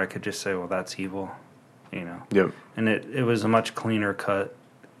days where I could just say, well, that's evil, you know. Yep. And it was a much cleaner cut.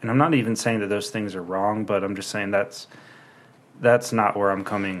 And I'm not even saying that those things are wrong, but I'm just saying that's not where I'm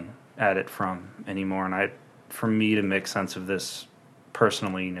coming at it from anymore. And for me to make sense of this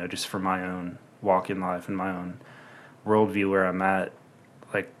personally, you know, just for my own walk in life and my own worldview where I'm at,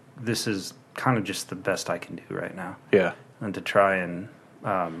 like, this is kind of just the best I can do right now. Yeah. And to try and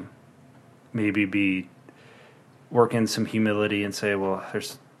maybe work in some humility and say, well,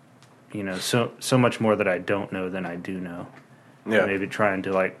 there's, you know, so much more that I don't know than I do know. Yeah. And maybe trying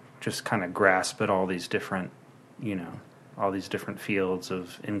to, like, just kind of grasp at all these different, you know, all these different fields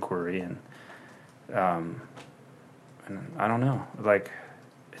of inquiry, and I don't know, like,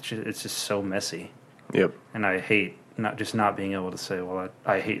 it's just so messy. Yep. And I hate not being able to say, well,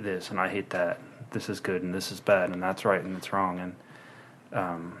 I hate this and I hate that. This is good and this is bad and that's right and it's wrong. And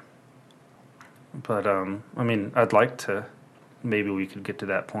but I mean, I'd like to. Maybe we could get to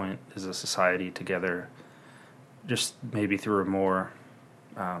that point as a society together, just maybe through a more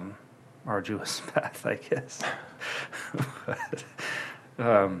arduous path, I guess. But,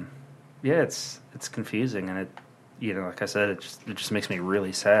 yeah, it's confusing, and it, you know, like I said, it just makes me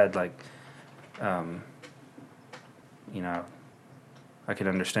really sad. Like, you know, I can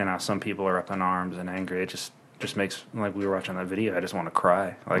understand how some people are up in arms and angry. It just makes, like we were watching that video, I just want to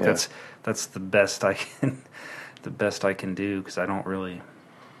cry. Like, yeah. that's the best I can do, because I don't really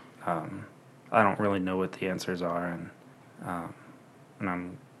know what the answers are, and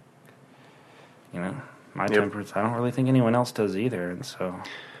I'm, you know, my temperance, I don't really think anyone else does either, and so.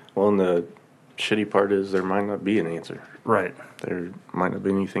 Well, and the shitty part is there might not be an answer. Right. There might not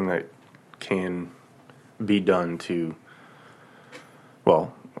be anything that can be done to,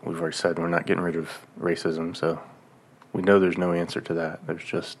 well, we've already said we're not getting rid of racism, so we know there's no answer to that. There's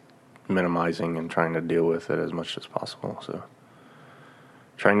just minimizing and trying to deal with it as much as possible. So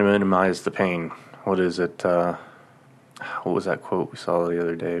trying to minimize the pain. What is it? What was that quote we saw the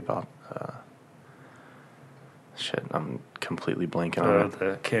other day about? Shit, I'm completely blanking on it.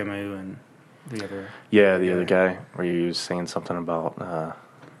 The Camus and the other. Yeah, the other guy, where he was saying something about. Yeah,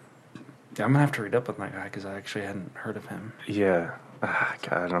 I'm gonna have to read up on that guy because I actually hadn't heard of him. Yeah,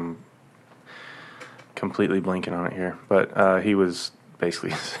 God, I'm completely blanking on it here. But he was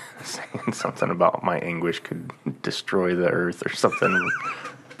basically saying something about my anguish could destroy the earth or something,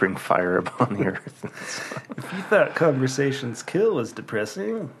 bring fire upon the earth. If you thought conversations kill was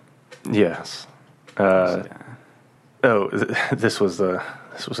depressing. Yes. This was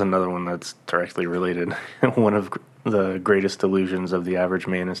another one that's directly related. One of the greatest illusions of the average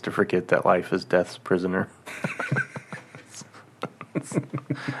man is to forget that life is death's prisoner.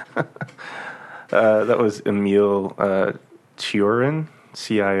 That was Emile Cioran,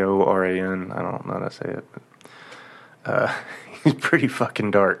 Cioran. I don't know how to say it. But, he's pretty fucking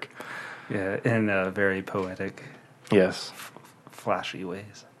dark. Yeah, in very poetic. Yes. Flashy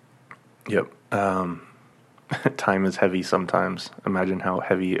ways. Yep. Time is heavy sometimes. Imagine how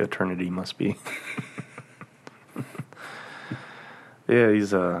heavy eternity must be. Yeah,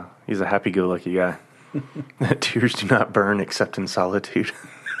 he's a happy-go-lucky guy. Tears do not burn except in solitude.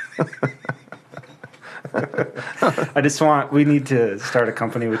 We need to start a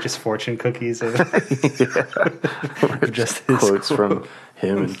company with just fortune cookies. Of just quotes from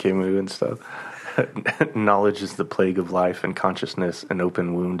him and Camus and stuff. Knowledge is the plague of life, and consciousness an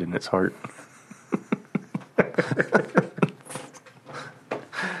open wound in its heart.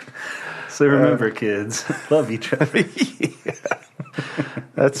 So remember, kids, love each other. Yeah.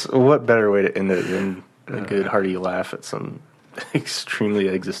 That's what better way to end it than a good hearty laugh at some extremely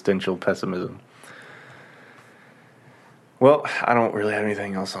existential pessimism. Well, I don't really have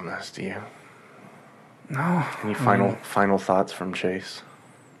anything else on this, do you? No. Any final thoughts from Chase?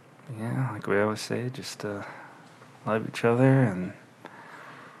 Yeah, like we always say, just love each other, and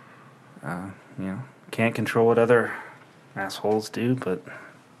you know, can't control what other assholes do, but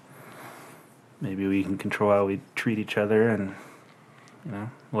maybe we can control how we treat each other, and, you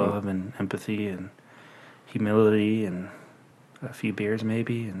know, love and empathy and humility and a few beers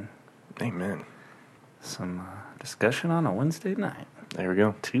maybe, and amen. Some discussion on a Wednesday night. There we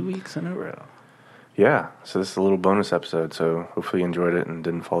go. 2 weeks in a row. Yeah, so this is a little bonus episode, so hopefully you enjoyed it and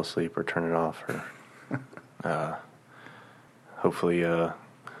didn't fall asleep or turn it off, or hopefully,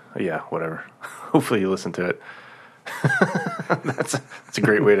 yeah, whatever. Hopefully you listen to it. That's a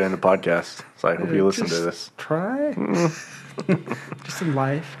great way to end a podcast, so I hope you listen to this. Try. Just in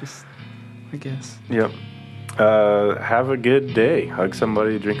life, I guess. Yep. Have a good day. Hug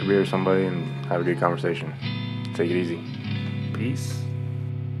somebody, drink a beer with somebody, and have a good conversation. Take it easy. Peace.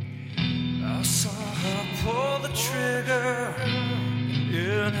 I saw her pull the trigger,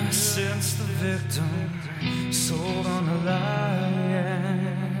 in essence the victim, sold on a lie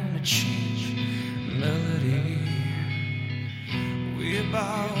and a cheap melody. We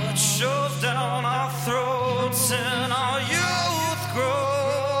bow what shows down our throats and our youth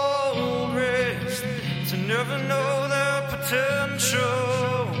grow raised to never know their potential.